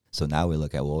turnover. So now we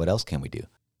look at, well, what else can we do?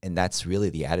 And that's really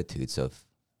the attitudes of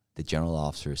the general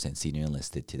officers and senior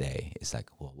enlisted today. It's like,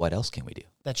 well, what else can we do?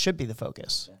 That should be the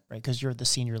focus, right? Because you're the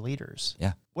senior leaders.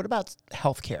 Yeah. What about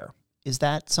healthcare? Is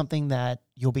that something that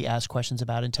you'll be asked questions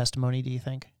about in testimony, do you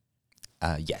think?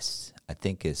 Yes. I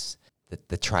think it's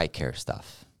the TRICARE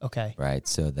stuff. Okay. Right.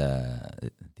 So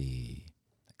the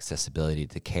accessibility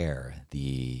to care,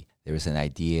 there was an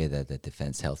idea that the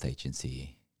Defense Health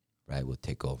Agency, right, will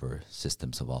take over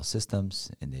systems of all systems,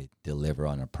 and they deliver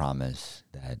on a promise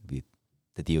that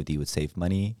the DoD would save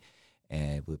money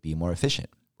and would be more efficient.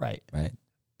 Right. Right.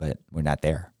 But we're not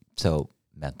there. So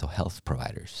mental health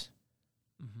providers,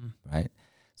 mm-hmm. right?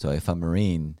 So if a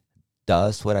Marine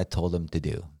does what I told him to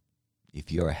do,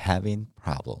 if you're having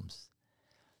problems,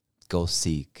 go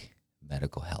seek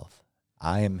medical health.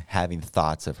 I am having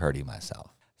thoughts of hurting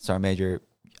myself. Sergeant Major,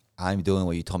 I'm doing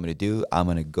what you told me to do. I'm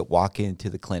going to go walk into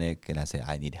the clinic and I say,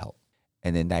 I need help.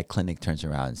 And then that clinic turns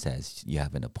around and says, you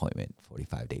have an appointment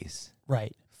 45 days.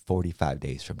 Right. 45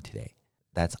 days from today.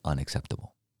 That's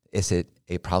unacceptable. Is it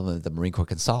a problem that the Marine Corps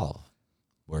can solve?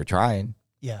 We're trying.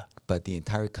 Yeah. But the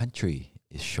entire country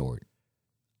is short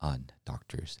on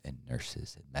doctors and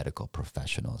nurses and medical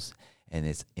professionals.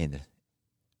 And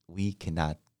we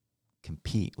cannot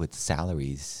compete with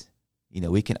salaries.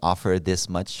 We can offer this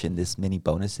much and this many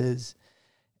bonuses,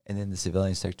 and then the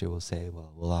civilian sector will say,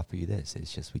 well, we'll offer you this.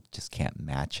 It's just, we just can't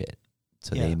match it.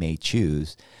 So They may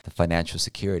choose the financial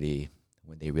security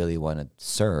when they really want to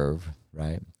serve,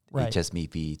 right? It just may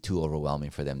be too overwhelming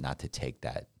for them not to take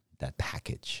that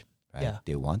package, right? Yeah.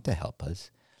 They want to help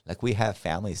us. Like we have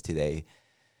families today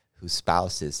whose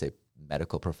spouse is a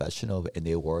medical professional and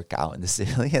they work out in the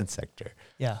civilian sector.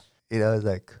 Yeah. It's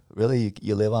like, really,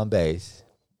 you live on base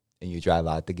and you drive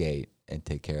out the gate and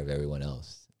take care of everyone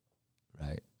else,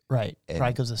 right? Right.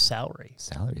 Probably goes to salary.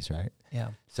 Salaries, right?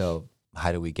 Yeah. So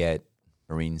how do we get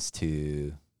Marines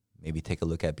to maybe take a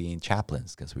look at being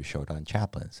chaplains, because we're short on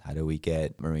chaplains? How do we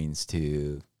get Marines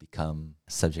to become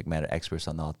subject matter experts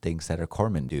on all things that our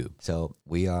corpsmen do? So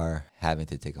we are having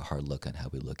to take a hard look on how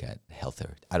we look at health.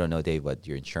 I don't know, Dave, what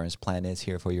your insurance plan is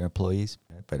here for your employees,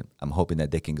 but I'm hoping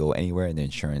that they can go anywhere and the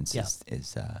insurance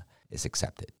is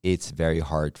accepted. It's very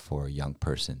hard for a young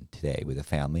person today with a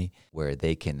family where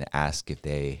they can ask if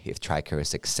TRICARE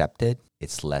is accepted.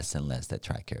 It's less and less that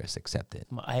TRICARE is accepted.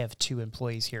 I have 2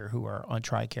 employees here who are on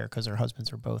TRICARE because their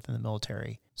husbands are both in the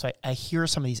military. So I hear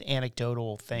some of these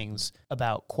anecdotal things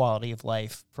about quality of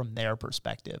life from their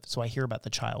perspective. So I hear about the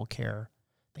child care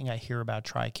thing. I hear about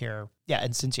TRICARE. Yeah,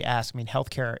 and since you asked, I mean,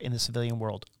 healthcare in the civilian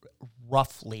world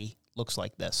roughly looks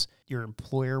like this. Your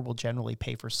employer will generally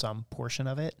pay for some portion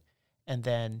of it, and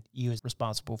then you is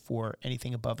responsible for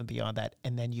anything above and beyond that.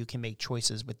 And then you can make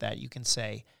choices with that. You can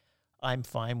say, I'm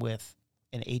fine with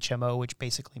an HMO, which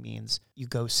basically means you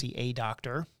go see a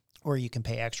doctor, or you can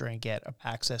pay extra and get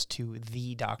access to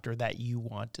the doctor that you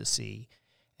want to see.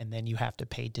 And then you have to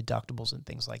pay deductibles and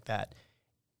things like that.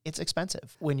 It's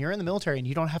expensive. When you're in the military and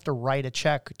you don't have to write a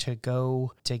check to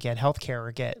go to get healthcare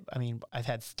or I've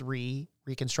had 3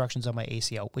 reconstructions on my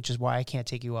ACL, which is why I can't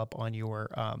take you up on your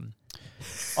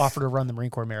offer to run the Marine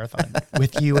Corps Marathon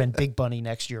with you and Big Bunny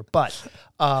next year. But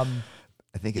I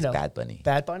think it's Bad Bunny.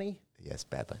 Bad Bunny? Yes,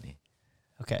 Bad Bunny.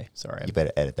 Okay, sorry. You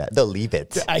better edit that. They'll leave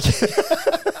it.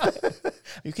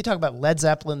 You could talk about Led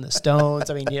Zeppelin, the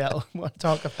Stones. I mean, want to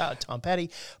talk about Tom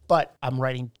Petty, but I'm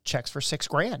writing checks for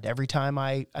 $6,000 every time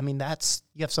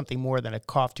you have something more than a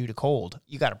cough due to cold.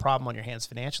 You got a problem on your hands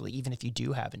financially, even if you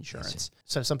do have insurance. Yes.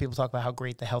 So some people talk about how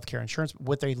great the healthcare insurance,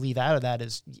 what they leave out of that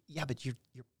is, but you're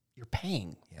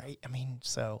paying, right? I mean,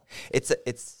 so it's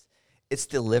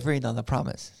delivering on the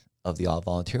promise of the all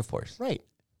volunteer force. Right.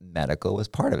 Medical was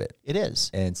part of it. It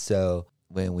is. And so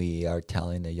when we are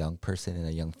telling a young person and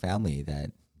a young family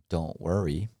that don't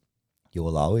worry, you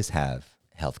will always have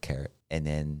health care, and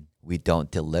then we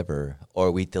don't deliver, or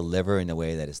we deliver in a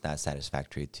way that is not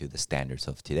satisfactory to the standards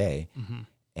of today,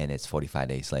 and it's 45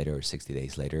 days later or 60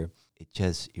 days later, it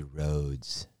just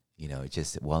erodes. It's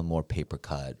just one more paper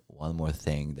cut, one more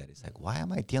thing that is like, why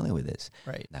am I dealing with this?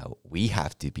 Right. Now, we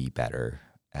have to be better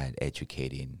at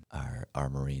educating our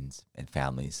Marines and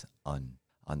families on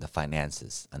the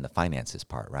finances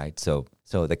part, right? So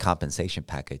the compensation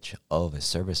package of a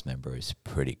service member is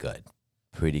pretty good,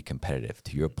 pretty competitive.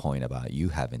 To your point about you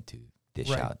having to dish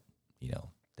out,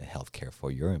 the health care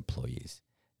for your employees,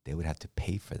 they would have to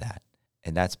pay for that.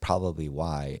 And that's probably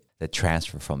why the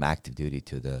transfer from active duty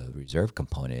to the reserve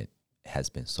component has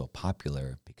been so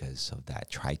popular, because of that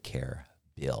TRICARE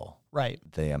bill. Right.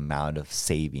 The amount of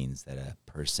savings that a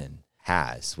person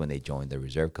has when they join the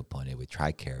reserve component with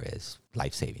TRICARE is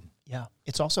life-saving. Yeah.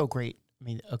 It's also great. I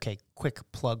mean, okay, quick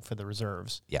plug for the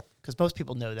reserves. Yeah. Because most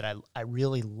people know that I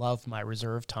really love my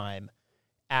reserve time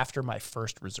after my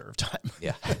first reserve time.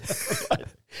 Yeah.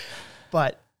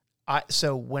 but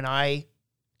when I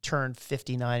turn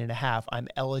 59 and a half, I'm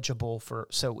eligible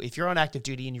so if you're on active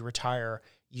duty and you retire,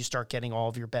 you start getting all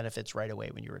of your benefits right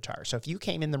away when you retire. So if you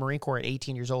came in the Marine Corps at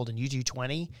 18 years old and you do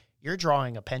 20, you're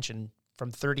drawing a pension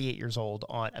from 38 years old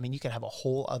on. I mean, you could have a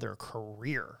whole other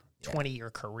career, 20-year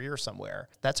career somewhere.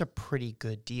 That's a pretty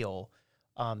good deal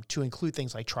to include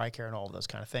things like TRICARE and all of those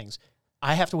kind of things.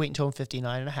 I have to wait until I'm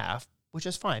 59 and a half, which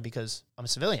is fine because I'm a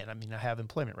civilian. I mean, I have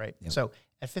employment, right? Yep. So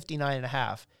at 59 and a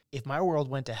half, if my world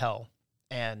went to hell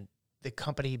and the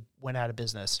company went out of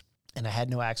business and I had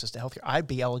no access to healthcare, I'd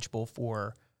be eligible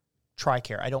for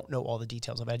TRICARE. I don't know all the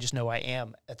details of it. I just know I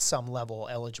am at some level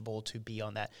eligible to be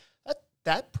on that.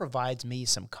 That provides me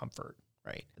some comfort,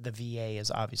 right? The VA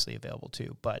is obviously available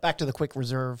too. But back to the quick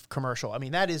reserve commercial. I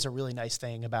mean, that is a really nice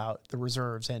thing about the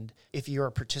reserves. And if you're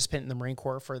a participant in the Marine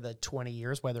Corps for the 20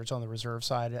 years, whether it's on the reserve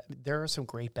side, there are some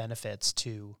great benefits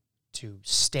to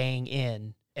staying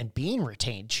in and being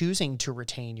retained, choosing to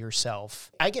retain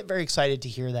yourself. I get very excited to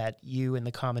hear that you and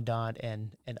the Commandant and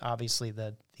obviously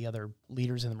the other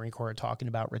leaders in the Marine Corps are talking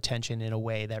about retention in a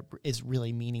way that is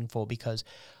really meaningful, because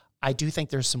I do think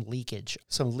there's some leakage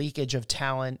of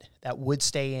talent that would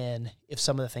stay in if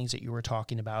some of the things that you were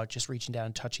talking about, just reaching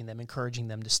down, touching them, encouraging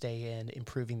them to stay in,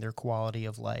 improving their quality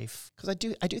of life. Because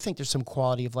I do think there's some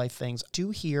quality of life things. I do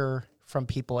hear from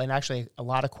people, and actually a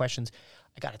lot of questions.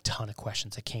 I got a ton of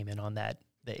questions that came in on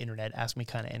the internet, asked me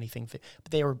kind of anything,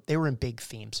 but they were in big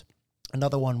themes.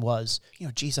 Another one was,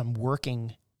 geez, I'm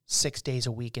working 6 days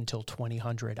a week until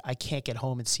 2000. I can't get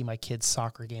home and see my kids'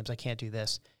 soccer games. I can't do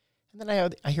this. And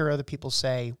then I hear other people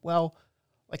say, well,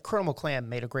 like Colonel McClam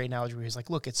made a great analogy where he's like,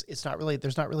 look, there's not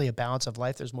really a balance of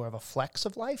life. There's more of a flex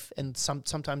of life. And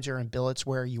sometimes you're in billets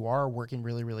where you are working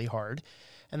really, really hard.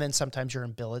 And then sometimes you're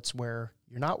in billets where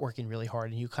you're not working really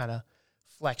hard and you kind of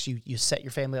flex. You set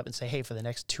your family up and say, hey, for the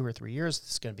next 2 or 3 years,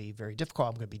 this is going to be very difficult.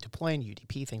 I'm going to be deploying,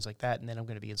 UDP, things like that. And then I'm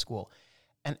going to be in school.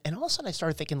 And all of a sudden I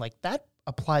started thinking like that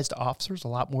applies to officers a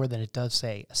lot more than it does,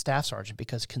 say, a staff sergeant,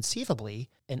 because conceivably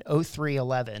in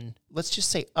 0311, let's just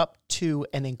say up to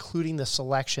and including the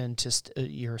selection to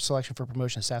your selection for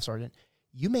promotion to staff sergeant,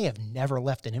 you may have never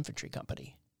left an infantry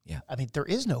company. Yeah. I mean, there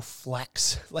is no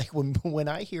flex. Like when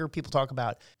I hear people talk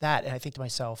about that, and I think to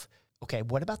myself, okay,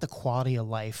 what about the quality of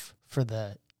life for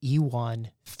the E1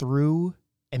 through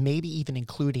and maybe even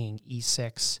including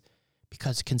E6?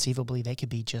 Because conceivably they could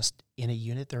be just in a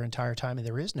unit their entire time and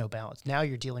there is no balance. Now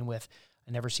you're dealing with,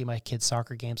 I never see my kids'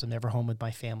 soccer games. I'm never home with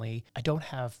my family. I don't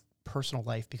have personal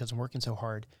life because I'm working so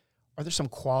hard. Are there some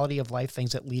quality of life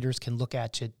things that leaders can look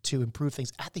at to improve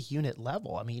things at the unit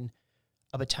level? I mean,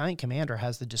 a battalion commander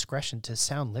has the discretion to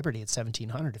sound liberty at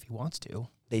 1700 if he wants to.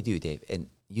 They do, Dave. And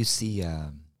you see,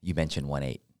 you mentioned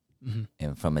 1-8. Mm-hmm.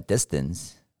 And from a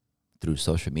distance, through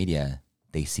social media,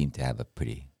 they seem to have a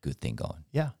pretty good thing going.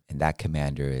 Yeah. And that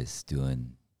commander is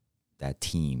doing, that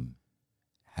team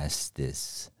has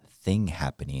this thing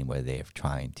happening where they're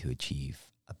trying to achieve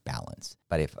a balance.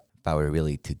 But if I were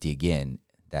really to dig in,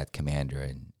 that commander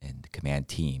and the command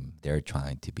team, they're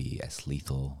trying to be as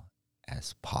lethal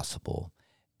as possible.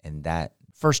 And that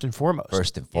First and foremost.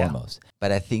 Yeah.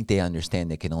 But I think they understand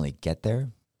they can only get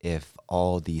there if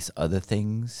all these other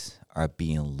things are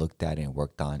being looked at and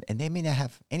worked on. And they may not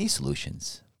have any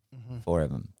solutions for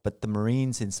them. But the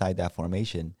Marines inside that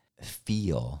formation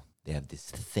feel, they have this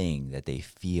thing that they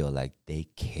feel like they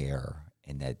care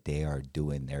and that they are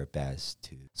doing their best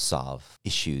to solve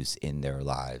issues in their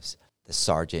lives. The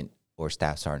sergeant or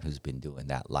staff sergeant who's been doing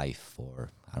that life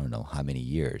for I don't know how many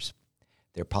years,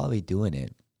 they're probably doing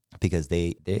it because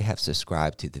they have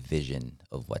subscribed to the vision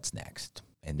of what's next.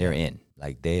 And they're in.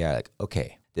 Like they are like,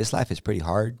 okay, this life is pretty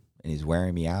hard and is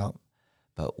wearing me out,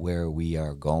 but where we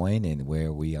are going and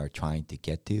where we are trying to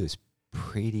get to is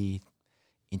pretty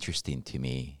interesting to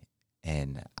me.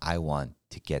 And I want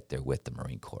to get there with the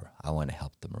Marine Corps. I want to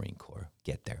help the Marine Corps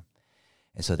get there.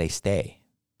 And so they stay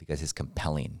because it's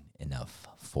compelling enough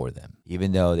for them,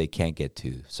 even though they can't get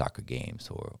to soccer games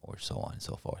or so on and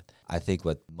so forth. I think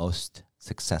with most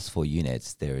successful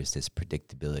units, there is this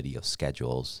predictability of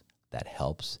schedules that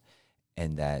helps,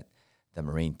 and that the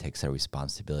Marine takes a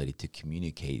responsibility to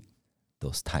communicate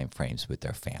those time frames with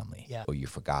their family. Yeah. Or you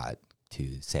forgot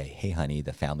to say, hey, honey,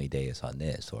 the family day is on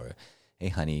this, or hey,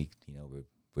 honey,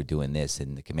 we're doing this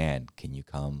in the command. Can you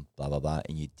come, blah, blah, blah.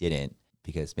 And you didn't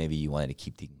because maybe you wanted to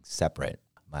keep things separate.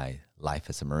 My life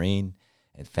as a Marine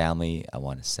and family, I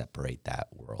want to separate that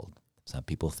world. Some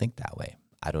people think that way.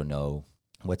 I don't know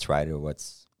what's right or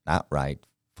what's not right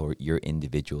for your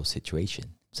individual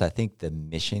situation. So I think the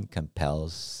mission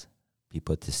compels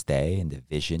people to stay, and the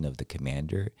vision of the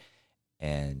commander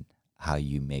and how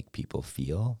you make people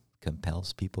feel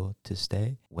compels people to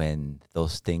stay. When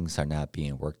those things are not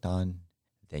being worked on,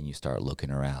 then you start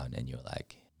looking around and you're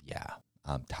like, yeah,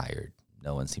 I'm tired.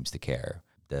 No one seems to care.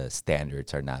 The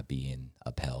standards are not being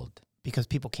upheld. Because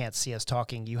people can't see us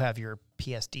talking, you have your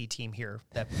PSD team here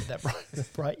that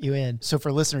brought you in. So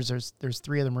for listeners, there's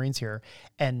three other Marines here.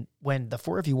 And when the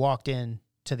four of you walked in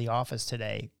to the office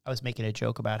today, I was making a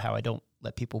joke about how I don't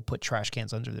let people put trash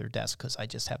cans under their desk because I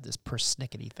just have this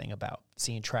persnickety thing about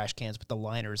seeing trash cans with the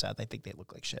liners out. I think they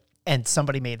look like shit. And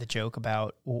somebody made the joke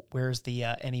about, well, where's the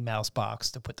any mouse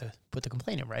box to put the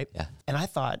complaint in, right? Yeah. And I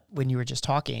thought when you were just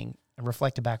talking and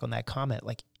reflected back on that comment,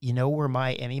 like, you know where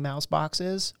my any mouse box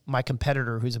is? My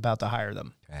competitor who's about to hire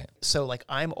them. Right. So like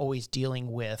I'm always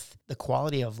dealing with the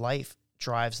quality of life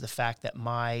drives the fact that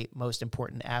my most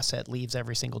important asset leaves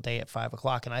every single day at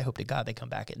 5:00, and I hope to God they come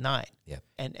back at 9. Yeah.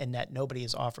 And that nobody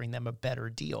is offering them a better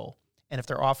deal. And if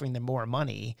they're offering them more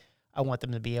money, I want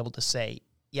them to be able to say,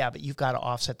 yeah, but you've got to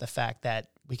offset the fact that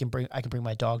I can bring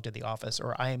my dog to the office,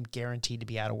 or I am guaranteed to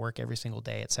be out of work every single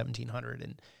day at 1700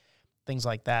 and things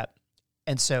like that.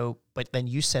 And so, but then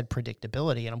you said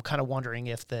predictability, and I'm kind of wondering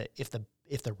if the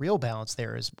real balance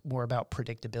there is more about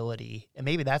predictability, and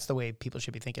maybe that's the way people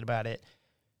should be thinking about it.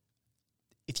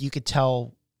 If you could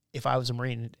tell, if I was a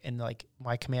Marine and like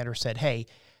my commander said, hey,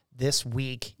 this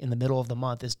week in the middle of the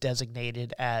month is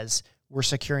designated as we're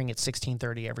securing at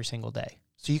 16:30 every single day.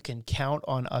 So you can count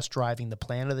on us driving the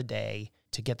plan of the day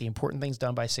to get the important things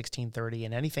done by 16:30,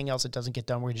 and anything else that doesn't get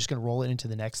done, we're just going to roll it into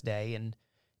the next day. And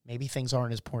maybe things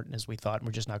aren't as important as we thought, and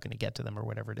we're just not going to get to them or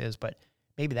whatever it is. But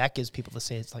maybe that gives people to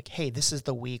say, it's like, hey, this is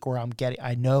the week where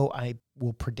I know I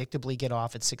will predictably get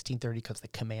off at 16:30 because the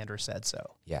commander said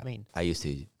so. Yeah. I mean, I used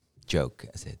to joke.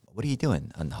 I said, what are you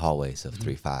doing on the hallways of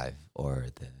 3-5 or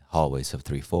the hallways of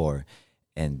 3-4?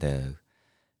 And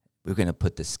we're going to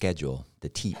put the schedule, the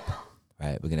TEEP,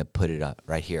 right? We're going to put it up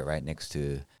right here, right next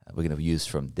to, we're going to use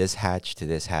from this hatch to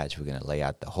this hatch. We're going to lay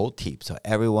out the whole TEEP so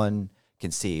everyone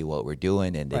can see what we're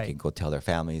doing, and they Right. can go tell their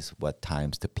families what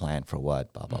times to plan for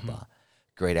what, blah, blah, blah.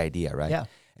 Great idea, right? Yeah.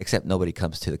 Except nobody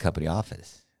comes to the company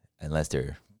office unless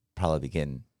they're probably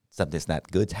getting something's not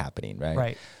good's happening, right?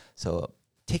 Right. So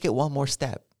take it one more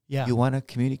step. Yeah. You want to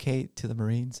communicate to the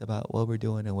Marines about what we're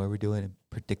doing and where we're doing and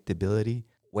predictability.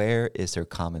 Where is their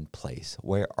common place?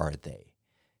 Where are they?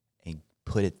 And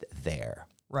put it there,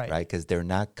 Right. right? Because they're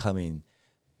not coming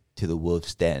to the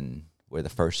wolf's den where the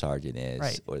first sergeant is,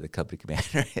 Right. or the company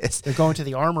commander is. They're going to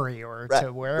the armory or Right,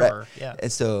 to wherever. right. Yeah.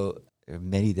 And so there are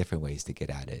many different ways to get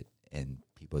at it, and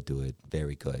people do it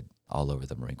very good all over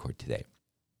the Marine Corps today.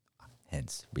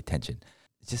 Hence retention.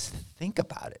 Just think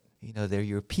about it. You know, they're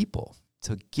your people.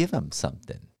 So give them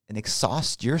something and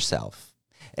exhaust yourself.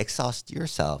 Exhaust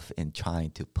yourself in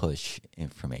trying to push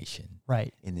information.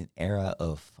 Right. In an era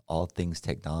of all things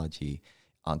technology,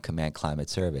 on command climate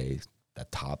surveys, the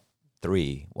top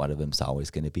 3, one of them is always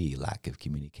going to be lack of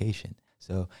communication.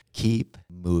 So keep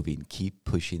moving, keep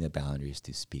pushing the boundaries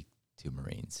to speak to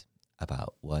Marines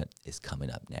about what is coming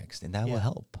up next, and that will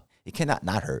help. It cannot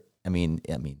not hurt. I mean,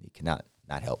 it cannot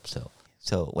not help.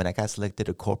 So when I got selected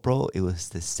a corporal, it was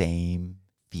the same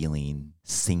feeling,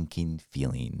 sinking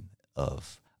feeling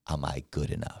of, am I good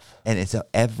enough? And it's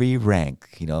every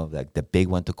rank, you know, like the big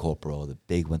one to corporal, the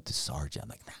big one to sergeant. I'm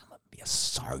like, nah, I'm going to be a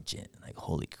sergeant. Like,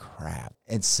 holy crap.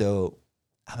 And so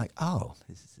I'm like, oh,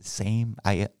 this is the same.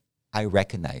 I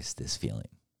recognize this feeling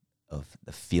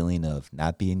of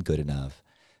not being good enough,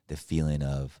 the feeling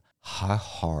of how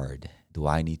hard do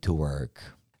I need to work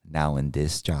now in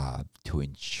this job to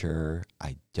ensure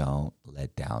I don't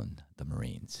let down the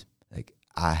Marines. Like,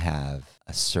 I have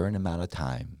a certain amount of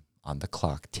time on the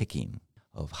clock ticking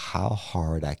of how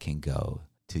hard I can go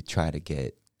to try to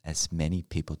get as many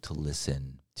people to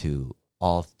listen to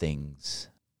all things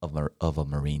of a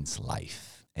Marine's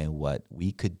life and what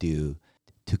we could do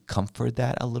to comfort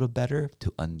that a little better,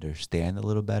 to understand a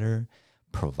little better,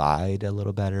 provide a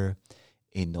little better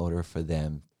in order for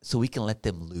them, so we can let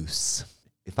them loose.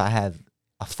 If I have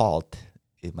a fault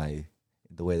in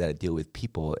the way that I deal with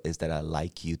people, is that I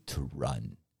like you to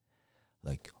run,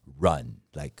 like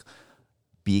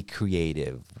be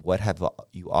creative. What have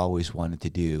you always wanted to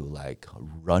do? Like,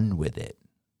 run with it.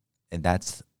 And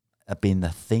that's been the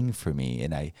thing for me.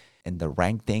 And the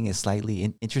rank thing is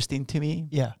slightly interesting to me.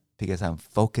 Yeah. Because I'm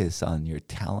focused on your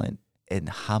talent and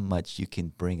how much you can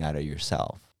bring out of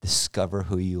yourself. Discover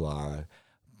who you are.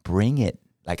 Bring it.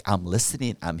 Like, I'm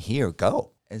listening. I'm here.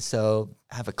 Go. And so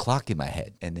I have a clock in my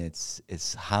head, and it's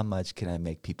how much can I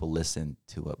make people listen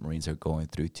to what Marines are going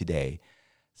through today,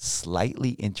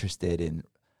 slightly interested in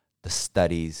the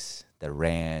studies, the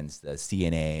RANDs, the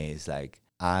CNAs. Like,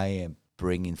 I am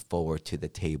bringing forward to the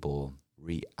table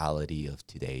reality of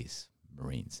today's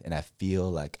Marines, and I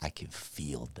feel like I can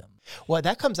feel them. Well,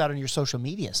 that comes out in your social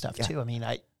media stuff too. I mean,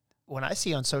 when I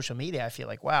see on social media, I feel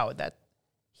like, wow, that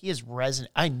he is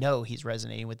I know he's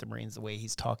resonating with the Marines the way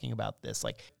he's talking about this.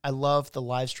 Like, I love the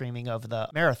live streaming of the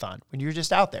marathon when you're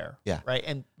just out there, right?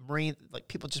 And Marine, like,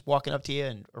 people just walking up to you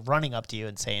and or running up to you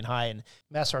and saying hi. And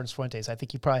Master Sergeant Fuentes, I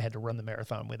think you probably had to run the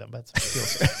marathon with him.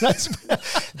 That's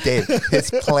Dave,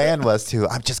 his plan was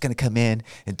I'm just gonna come in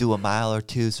and do a mile or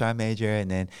two, Sergeant Major,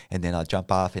 and then I'll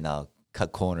jump off and I'll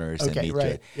cut corners and meet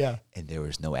you. Yeah. And there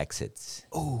was no exits.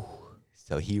 Oh,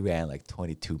 so he ran like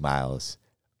 22 miles.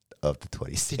 Of the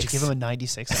 26. Did you give him a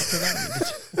 96 after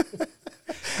that?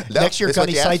 No, next year,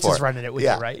 Gunny Sites for. is running it with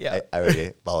you, right? Yeah. I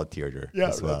already volunteered her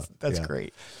as well. That's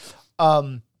great.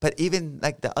 But even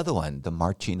like the other one, the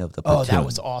marching of the platoon. Oh, that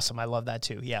was awesome. I love that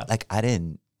too. Yeah. Like,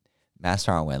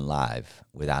 Master Sergeant went live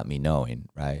without me knowing,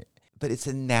 right? But it's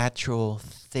a natural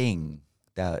thing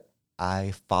that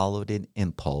I followed an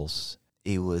impulse.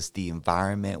 It was the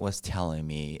environment was telling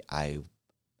me I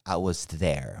was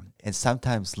there. And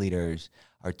sometimes leaders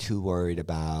are too worried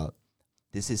about,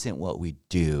 this isn't what we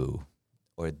do,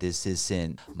 or this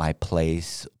isn't my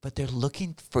place, but they're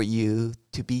looking for you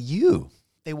to be you.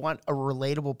 They want a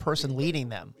relatable person leading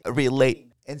them.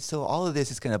 Relate. And so all of this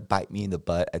is going to bite me in the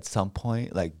butt at some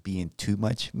point, like being too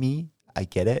much me. I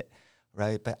get it,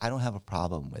 right? But I don't have a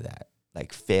problem with that.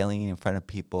 Like, failing in front of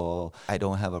people, I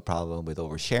don't have a problem with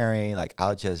oversharing. Like,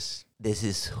 this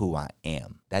is who I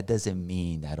am. That doesn't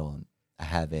mean I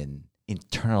haven't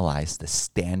internalized the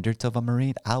standards of a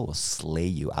Marine. I will slay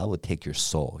you. I will take your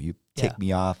soul. You take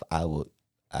me off, I will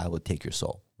take your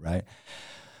soul, right?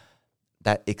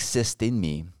 That exists in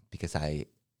me because I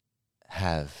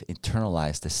have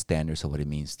internalized the standards of what it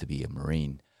means to be a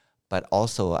Marine. But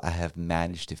also, I have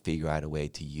managed to figure out a way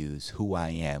to use who I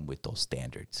am with those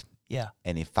standards. Yeah.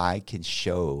 And if I can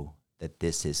show that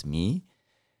this is me,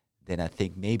 then I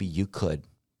think maybe you could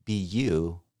be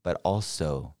you but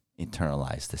also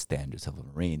internalize the standards of a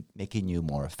Marine, making you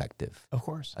more effective. Of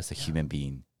course. As a human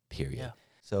being, period. Yeah.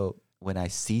 So when I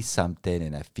see something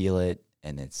and I feel it,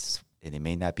 and it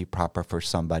may not be proper for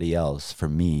somebody else, for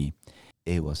me,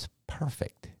 it was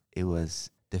perfect. It was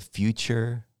the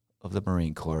future of the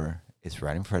Marine Corps is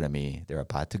right in front of me. They're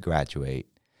about to graduate.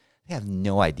 They have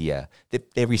no idea.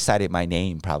 They recited my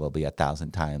name probably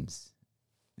 1,000 times,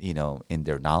 in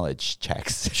their knowledge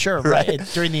checks. Sure, right.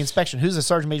 During the inspection. Who's the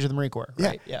Sergeant Major of the Marine Corps?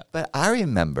 Right. Yeah. But I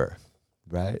remember,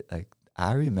 right? Like,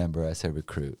 I remember as a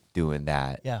recruit doing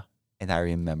that. Yeah. And I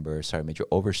remember Sergeant Major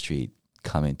Overstreet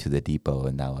coming to the depot,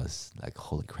 and that was like,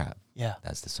 holy crap. Yeah.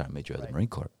 That's the Sergeant Major of the Marine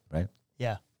Corps, right?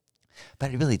 Yeah.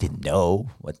 But I really didn't know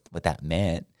what that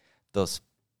meant. Those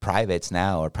privates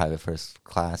now, or private first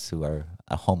class, who are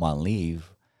at home on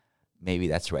leave, maybe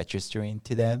that's registering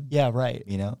to them. Yeah, right.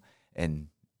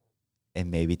 And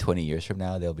maybe 20 years from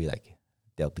now, they'll be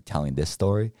telling this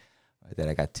story, right,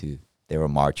 that they were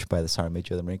marched by the Sergeant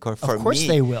Major of the Marine Corps. Of course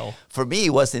they will. For me,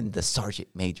 it wasn't the Sergeant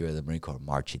Major of the Marine Corps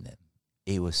marching them.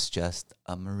 It was just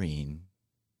a Marine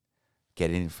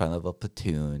getting in front of a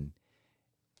platoon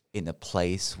in a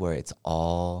place where it's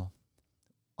all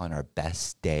on our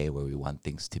best day, where we want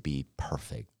things to be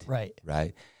perfect. Right.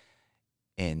 Right.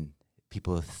 And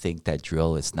people think that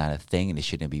drill is not a thing and it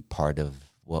shouldn't be part of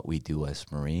what we do as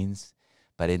Marines.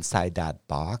 But inside that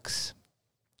box,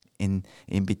 in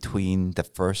between the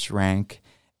first rank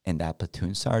and that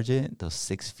platoon sergeant, those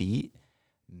 6 feet,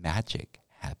 magic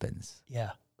happens.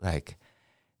 Yeah. Like,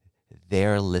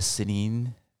 they're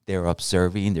listening, they're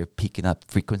observing, they're picking up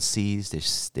frequencies,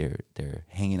 they're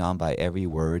hanging on by every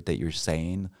word that you're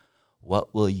saying.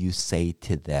 What will you say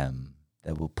to them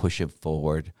that will push them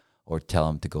forward, or tell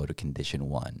them to go to condition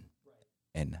 1?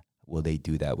 And will they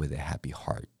do that with a happy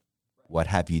heart? What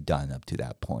have you done up to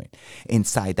that point?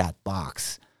 Inside that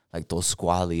box, like those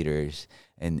squad leaders,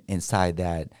 and inside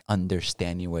that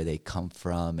understanding where they come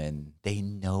from, and they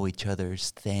know each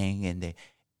other's thing, and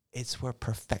it's where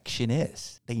perfection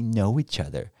is. They know each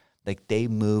other. Like, they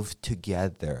move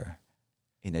together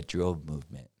in a drill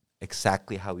movement,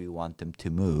 exactly how we want them to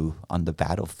move on the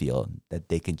battlefield, that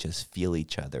they can just feel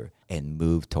each other and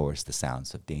move towards the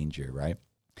sounds of danger, right?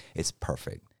 It's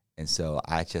perfect. And so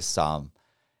I just saw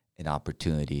an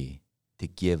opportunity to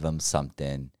give them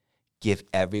something, give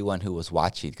everyone who was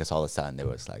watching, because all of a sudden there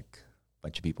was like a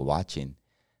bunch of people watching,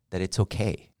 that it's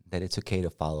okay to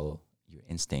follow your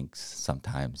instincts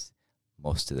sometimes,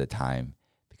 most of the time,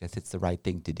 because it's the right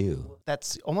thing to do.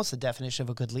 That's almost the definition of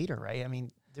a good leader, right? I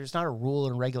mean, there's not a rule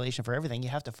and regulation for everything. You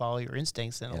have to follow your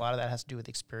instincts, and a lot of that has to do with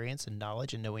experience and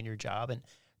knowledge and knowing your job, and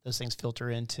those things filter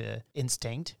into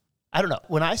instinct. I don't know.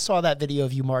 When I saw that video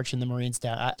of you marching the Marines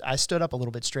down, I stood up a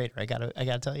little bit straighter. I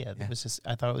gotta tell you, it was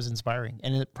I thought it was inspiring,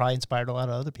 and it probably inspired a lot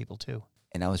of other people too.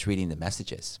 And I was reading the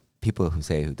messages. People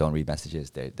who don't read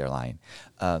messages, they're lying.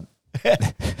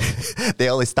 They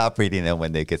only stop reading them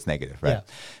when it gets negative, right? Yeah.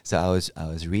 So I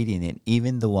was reading it.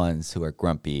 Even the ones who are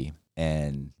grumpy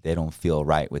and they don't feel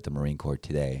right with the Marine Corps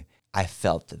today, I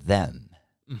felt them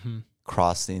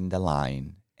crossing the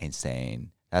line and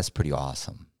saying, "That's pretty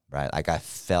awesome." Right? Like, I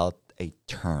felt a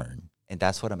turn. And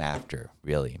that's what I'm after,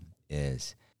 really,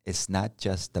 is it's not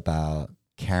just about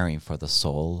caring for the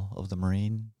soul of the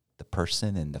Marine, the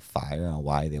person and the fire and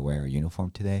why they wear a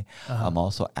uniform today. I'm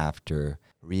also after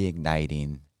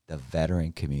reigniting the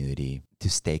veteran community to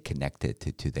stay connected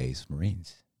to today's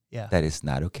Marines. Yeah. That it's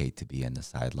not okay to be on the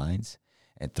sidelines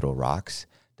and throw rocks,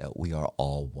 that we are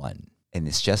all one. And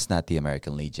it's just not the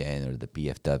American Legion or the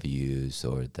BFWs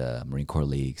or the Marine Corps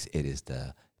Leagues. It is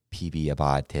the PB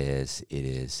Abates, it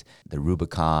is the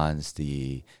Rubicons,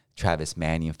 the Travis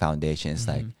Mannion Foundation. It's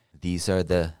like, these are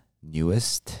the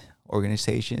newest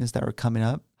organizations that are coming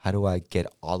up. How do I get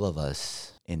all of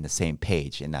us in the same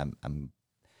page? And I'm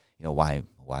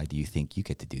why do you think you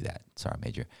get to do that, Sergeant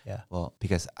Major? Yeah. Well,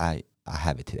 because I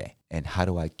have it today. And how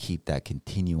do I keep that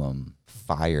continuum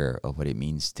fire of what it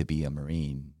means to be a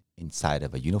Marine inside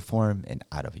of a uniform and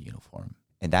out of a uniform?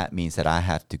 And that means that I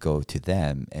have to go to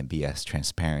them and be as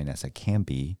transparent as I can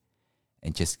be,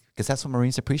 and just because that's what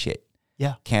Marines appreciate.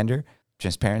 Yeah. Candor,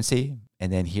 transparency,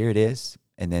 and then here it is,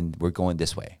 and then we're going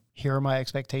this way. Here are my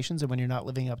expectations, and when you're not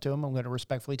living up to them, I'm going to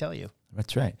respectfully tell you.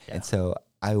 That's right. Yeah. And so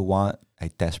I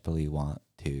desperately want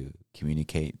to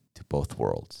communicate to both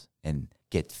worlds and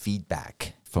get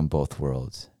feedback from both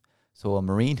worlds. So a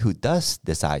Marine who does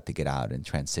decide to get out and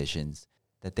transitions,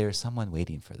 that there's someone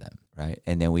waiting for them, right?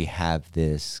 And then we have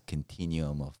this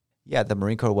continuum of, the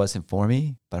Marine Corps wasn't for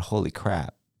me, but holy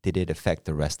crap, did it affect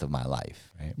the rest of my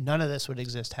life, right? None of this would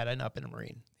exist had I not been a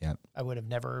Marine. Yeah. I would have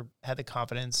never had the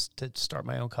confidence to start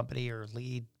my own company or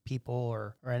lead people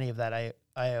or any of that. I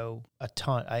owe a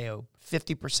ton. I owe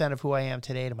 50% of who I am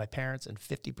today to my parents and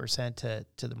 50%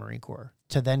 to the Marine Corps,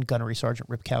 to then Gunnery Sergeant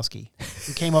Ripkowski,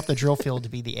 who came off the drill field to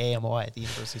be the AMOI at the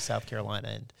University of South Carolina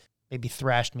and maybe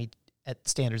thrashed me at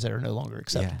standards that are no longer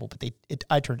acceptable, but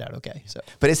I turned out okay. So,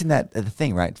 but isn't that the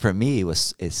thing, right? For me,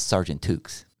 it's Sergeant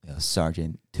Tukes.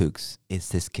 Sergeant Tukes is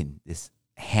this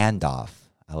handoff.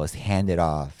 I was handed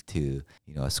off to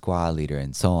a squad leader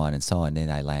and so on and so on. And then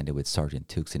I landed with Sergeant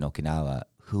Tukes in Okinawa,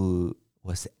 who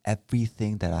was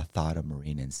everything that I thought a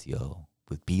Marine NCO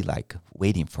would be like,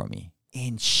 waiting for me.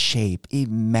 In shape,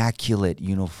 immaculate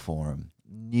uniform,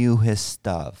 knew his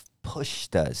stuff,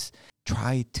 pushed us,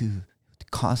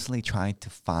 constantly trying to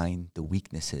find the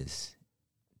weaknesses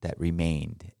that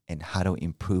remained and how to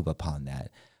improve upon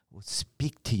that. Will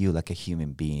speak to you like a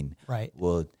human being. Right.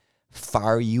 Will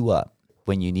fire you up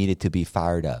when you needed to be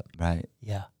fired up, right?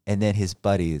 Yeah. And then his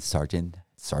buddy, Sergeant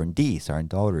D, Sergeant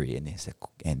Daugherty,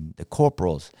 and the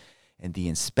corporals, and the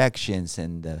inspections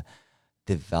and the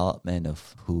development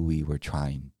of who we were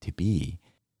trying to be.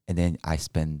 And then I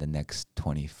spend the next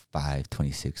 25,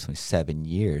 26, 27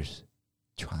 years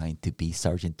trying to be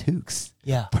Sergeant Tukes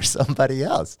for somebody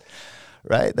else,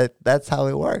 right? That's how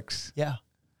it works. Yeah.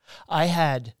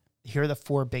 Here are the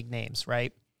 4 big names,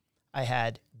 right? I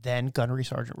had then Gunnery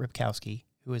Sergeant Ripkowski,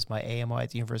 who was my AMI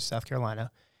at the University of South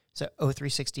Carolina. So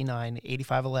 0369,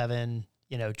 8511,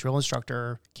 drill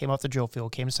instructor, came off the drill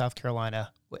field, came to South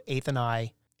Carolina, 8th and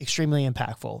I, extremely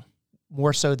impactful,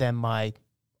 more so than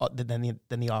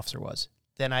the officer was.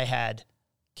 Then I had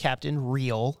Captain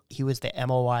Reel. He was the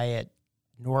MOI at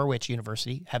Norwich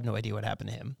University. Have no idea what happened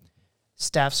to him.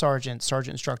 Staff Sergeant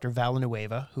Instructor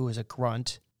Villanueva, who was a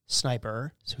grunt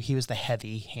sniper. So he was the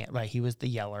heavy hand, right? He was the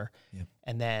yeller. Yep.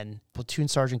 And then Platoon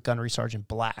Sergeant, Gunnery Sergeant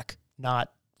Black,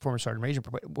 not former Sergeant Major,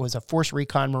 but was a Force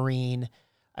Recon Marine.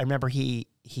 I remember he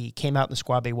came out in the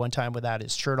squad bay one time without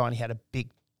his shirt on. He had a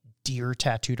big deer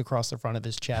tattooed across the front of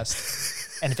his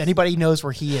chest. And if anybody knows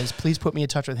where he is, please put me in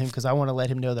touch with him because I want to let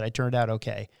him know that I turned out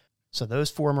okay. So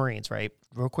those 4 Marines, right?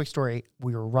 Real quick story.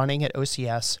 We were running at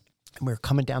OCS, and we were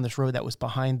coming down this road that was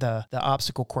behind the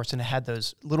obstacle course, and it had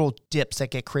those little dips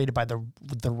that get created by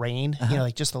the rain,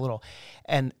 like just a little.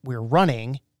 And we were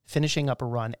running, finishing up a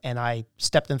run, and I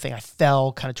stepped in the thing. I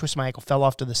fell, kind of twisted my ankle, fell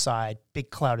off to the side, big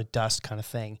cloud of dust kind of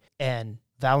thing. And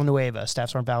Villanueva, Staff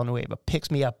Sergeant Villanueva, picks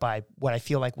me up by what I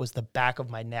feel like was the back of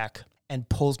my neck and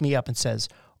pulls me up and says,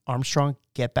 Armstrong,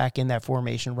 get back in that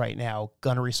formation right now.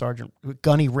 Gunnery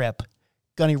Rip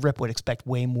would expect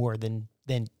way more than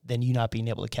you not being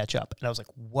able to catch up. And I was like,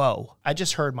 whoa. I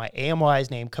just heard my AMY's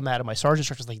name come out of my sergeant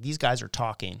instructors like, these guys are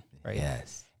talking, right?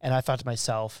 Yes. And I thought to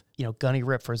myself, Gunny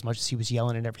Rip, for as much as he was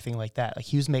yelling and everything like that, like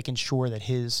he was making sure that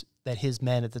his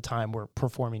men at the time were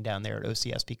performing down there at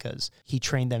OCS because he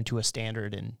trained them to a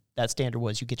standard, and that standard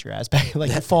was you get your ass back.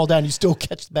 Like you fall down, you still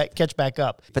catch back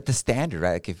up. But the standard,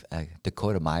 right? Like if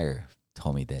Dakota Meyer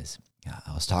told me this,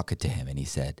 I was talking to him and he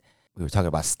said, we were talking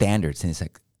about standards, and he's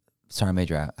like, Sergeant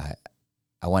Major,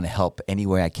 I want to help any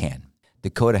way I can.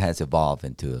 Dakota has evolved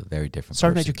into a very different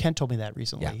Sergeant person. Major Kent told me that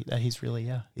recently, that he's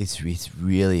really, He's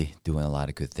really doing a lot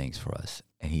of good things for us.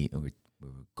 And we were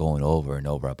going over and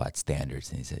over about standards.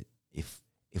 And he said,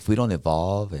 if we don't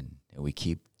evolve and we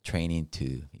keep training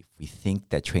if we think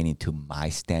that training to my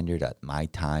standard at my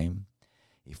time,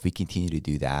 if we continue to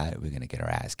do that, we're going to get our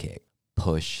ass kicked.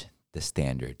 Push the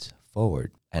standards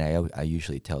forward. And I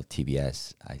usually tell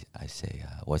TBS, I say,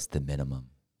 what's the minimum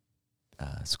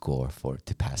score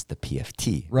to pass the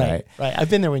PFT? Right. I've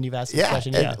been there when you've asked this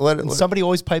question. Yeah. And somebody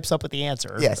always pipes up with the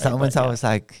answer. Yeah. Right? Someone's always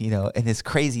like, and it's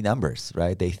crazy numbers,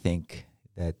 right? They think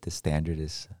that the standard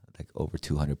is like over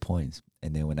 200 points.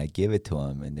 And then when I give it to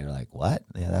them and they're like, what?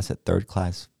 Yeah, that's a 3rd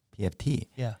class PFT.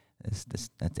 Yeah.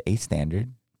 That's 8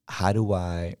 standard. How do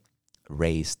I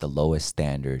raise the lowest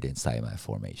standard inside my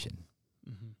formation?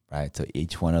 Right, so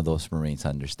each one of those Marines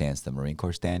understands the Marine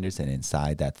Corps standards, and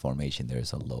inside that formation,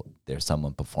 there's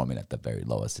someone performing at the very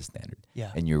lowest standard.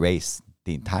 Yeah, and you raise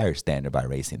the entire standard by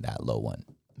raising that low one.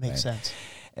 Makes sense.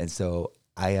 And so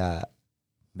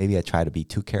maybe I try to be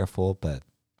too careful, but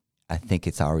I think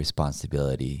it's our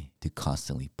responsibility to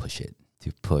constantly push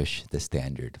the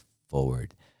standard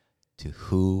forward to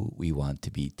who we want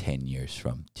to be 10 years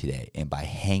from today, and by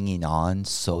hanging on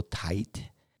so tight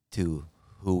to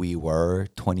who we were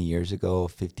 20 years ago,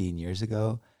 15 years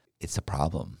ago, it's a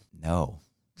problem. No.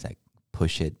 It's like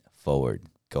push it forward.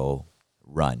 Go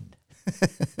run.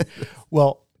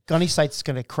 Well, Gunny Sight's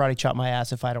going to karate chop my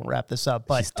ass if I don't wrap this up.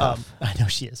 But she's tough. I know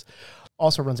she is.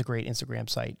 Also runs a great Instagram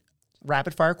site.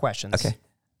 Rapid fire questions. Okay.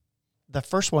 The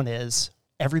first one is,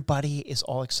 everybody is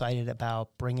all excited about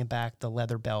bringing back the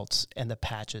leather belts and the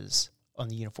patches on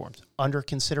the uniforms. Under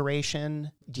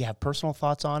consideration, do you have personal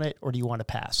thoughts on it, or do you want to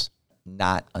pass?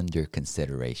 Not under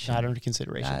consideration. Not under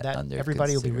consideration. Not under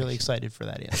everybody will be really consideration. excited for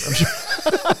that answer,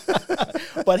 I'm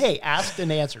sure. But hey, asked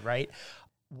and answered, right?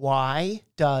 Why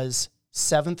does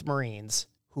 7th Marines,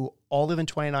 who all live in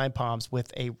 29 Palms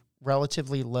with a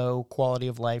relatively low quality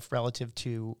of life relative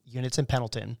to units in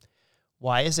Pendleton,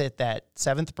 why is it that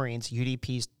 7th Marines,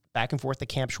 UDPs, back and forth to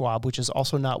Camp Schwab, which is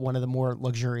also not one of the more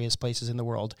luxurious places in the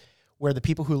world, where the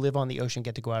people who live on the ocean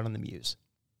get to go out on the Muse?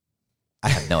 I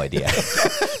have no idea.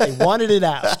 They wanted it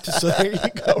asked, so there you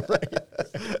go,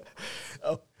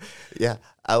 right? Yeah,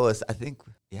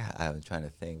 I'm trying to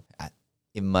think.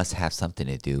 It must have something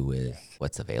to do with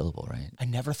what's available, right? I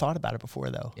never thought about it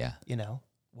before, though. Yeah. You know,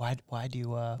 why do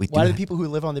the people who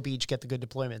live on the beach get the good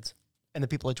deployments, and the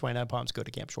people at 29 Palms go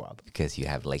to Camp Schwab? Because you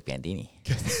have Lake Bandini.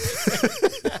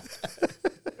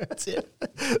 That's it.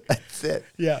 That's it.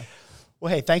 Yeah.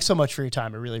 Well, hey, thanks so much for your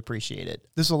time. I really appreciate it.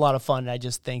 This is a lot of fun. And I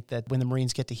just think that when the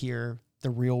Marines get to hear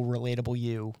the real relatable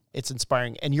you, it's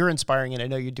inspiring. And you're inspiring, and I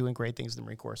know you're doing great things in the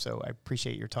Marine Corps. So I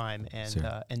appreciate your time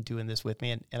and doing this with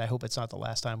me. And I hope it's not the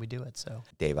last time we do it. So,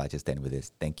 Dave, I'll just end with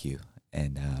this. Thank you.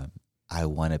 And I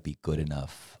want to be good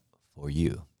enough for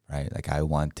you, right? Like, I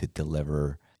want to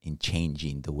deliver in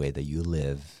changing the way that you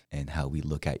live and how we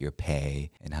look at your pay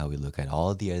and how we look at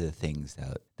all the other things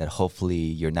that hopefully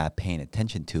you're not paying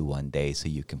attention to one day, so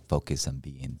you can focus on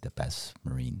being the best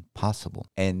Marine possible.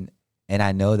 And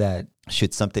I know that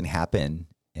should something happen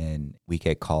and we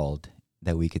get called,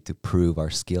 that we get to prove our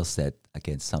skill set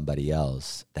against somebody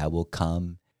else, that will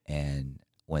come. And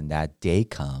when that day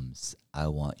comes, I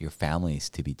want your families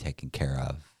to be taken care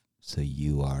of, so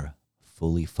you are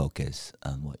fully focused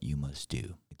on what you must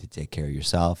do to take care of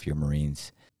yourself, your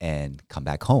Marines, and come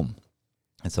back home.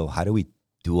 And so how do we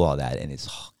do all that? And it's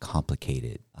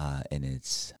complicated, and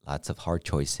it's lots of hard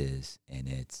choices, and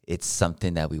it's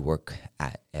something that we work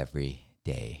at every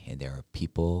day. And there are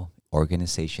people,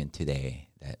 organization today,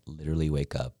 that literally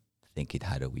wake up thinking,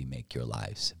 how do we make your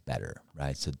lives better,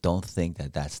 right? So don't think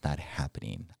that that's not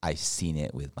happening. I've seen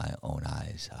it with my own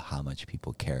eyes, how much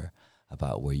people care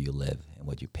about where you live and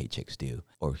what your paychecks do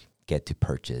or get to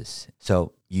purchase.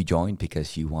 So you joined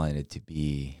because you wanted to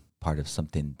be part of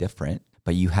something different,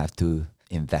 but you have to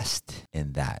invest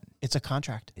in that. it's a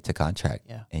contract. It's a contract.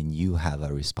 Yeah. And you have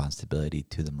a responsibility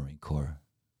to the Marine Corps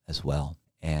as well.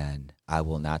 And I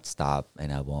will not stop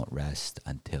and I won't rest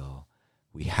until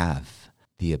we have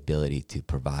the ability to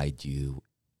provide you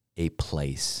a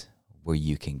place where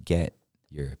you can get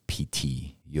your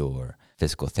PT, your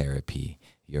physical therapy,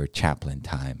 your chaplain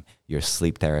time, your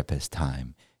sleep therapist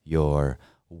time, your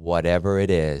whatever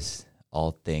it is,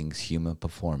 all things human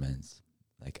performance.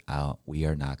 Like, we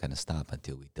are not going to stop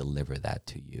until we deliver that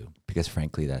to you. Because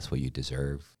frankly, that's what you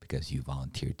deserve, because you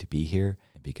volunteered to be here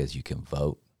and because you can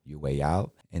vote your way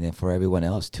out. And then for everyone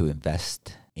else to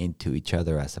invest into each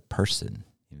other as a person,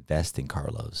 invest in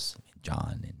Carlos, and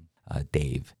John, and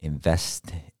Dave,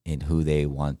 invest in who they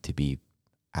want to be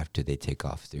after they take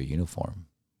off their uniform,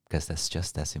 because that's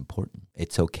just as important.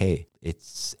 It's okay.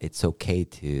 It's okay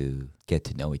to get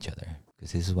to know each other,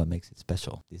 because this is what makes it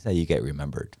special. This is how you get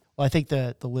remembered. Well, I think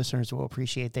the listeners will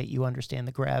appreciate that you understand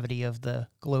the gravity of the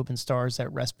globe and stars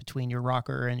that rest between your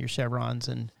rocker and your chevrons,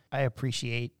 and I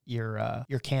appreciate your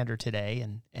candor today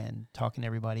and talking to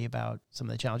everybody about some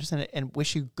of the challenges, and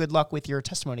wish you good luck with your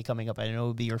testimony coming up. I know it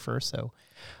will be your first, so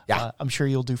yeah, I'm sure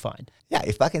you'll do fine. Yeah,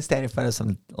 if I can stand in front of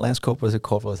some Lance Corporals or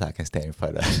Corporals, I can stand in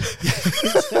front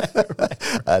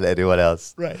of anyone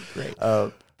else. Right, great.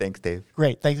 Thanks, Dave.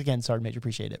 Great. Thanks again, Sergeant Major.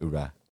 Appreciate it. Hoorah.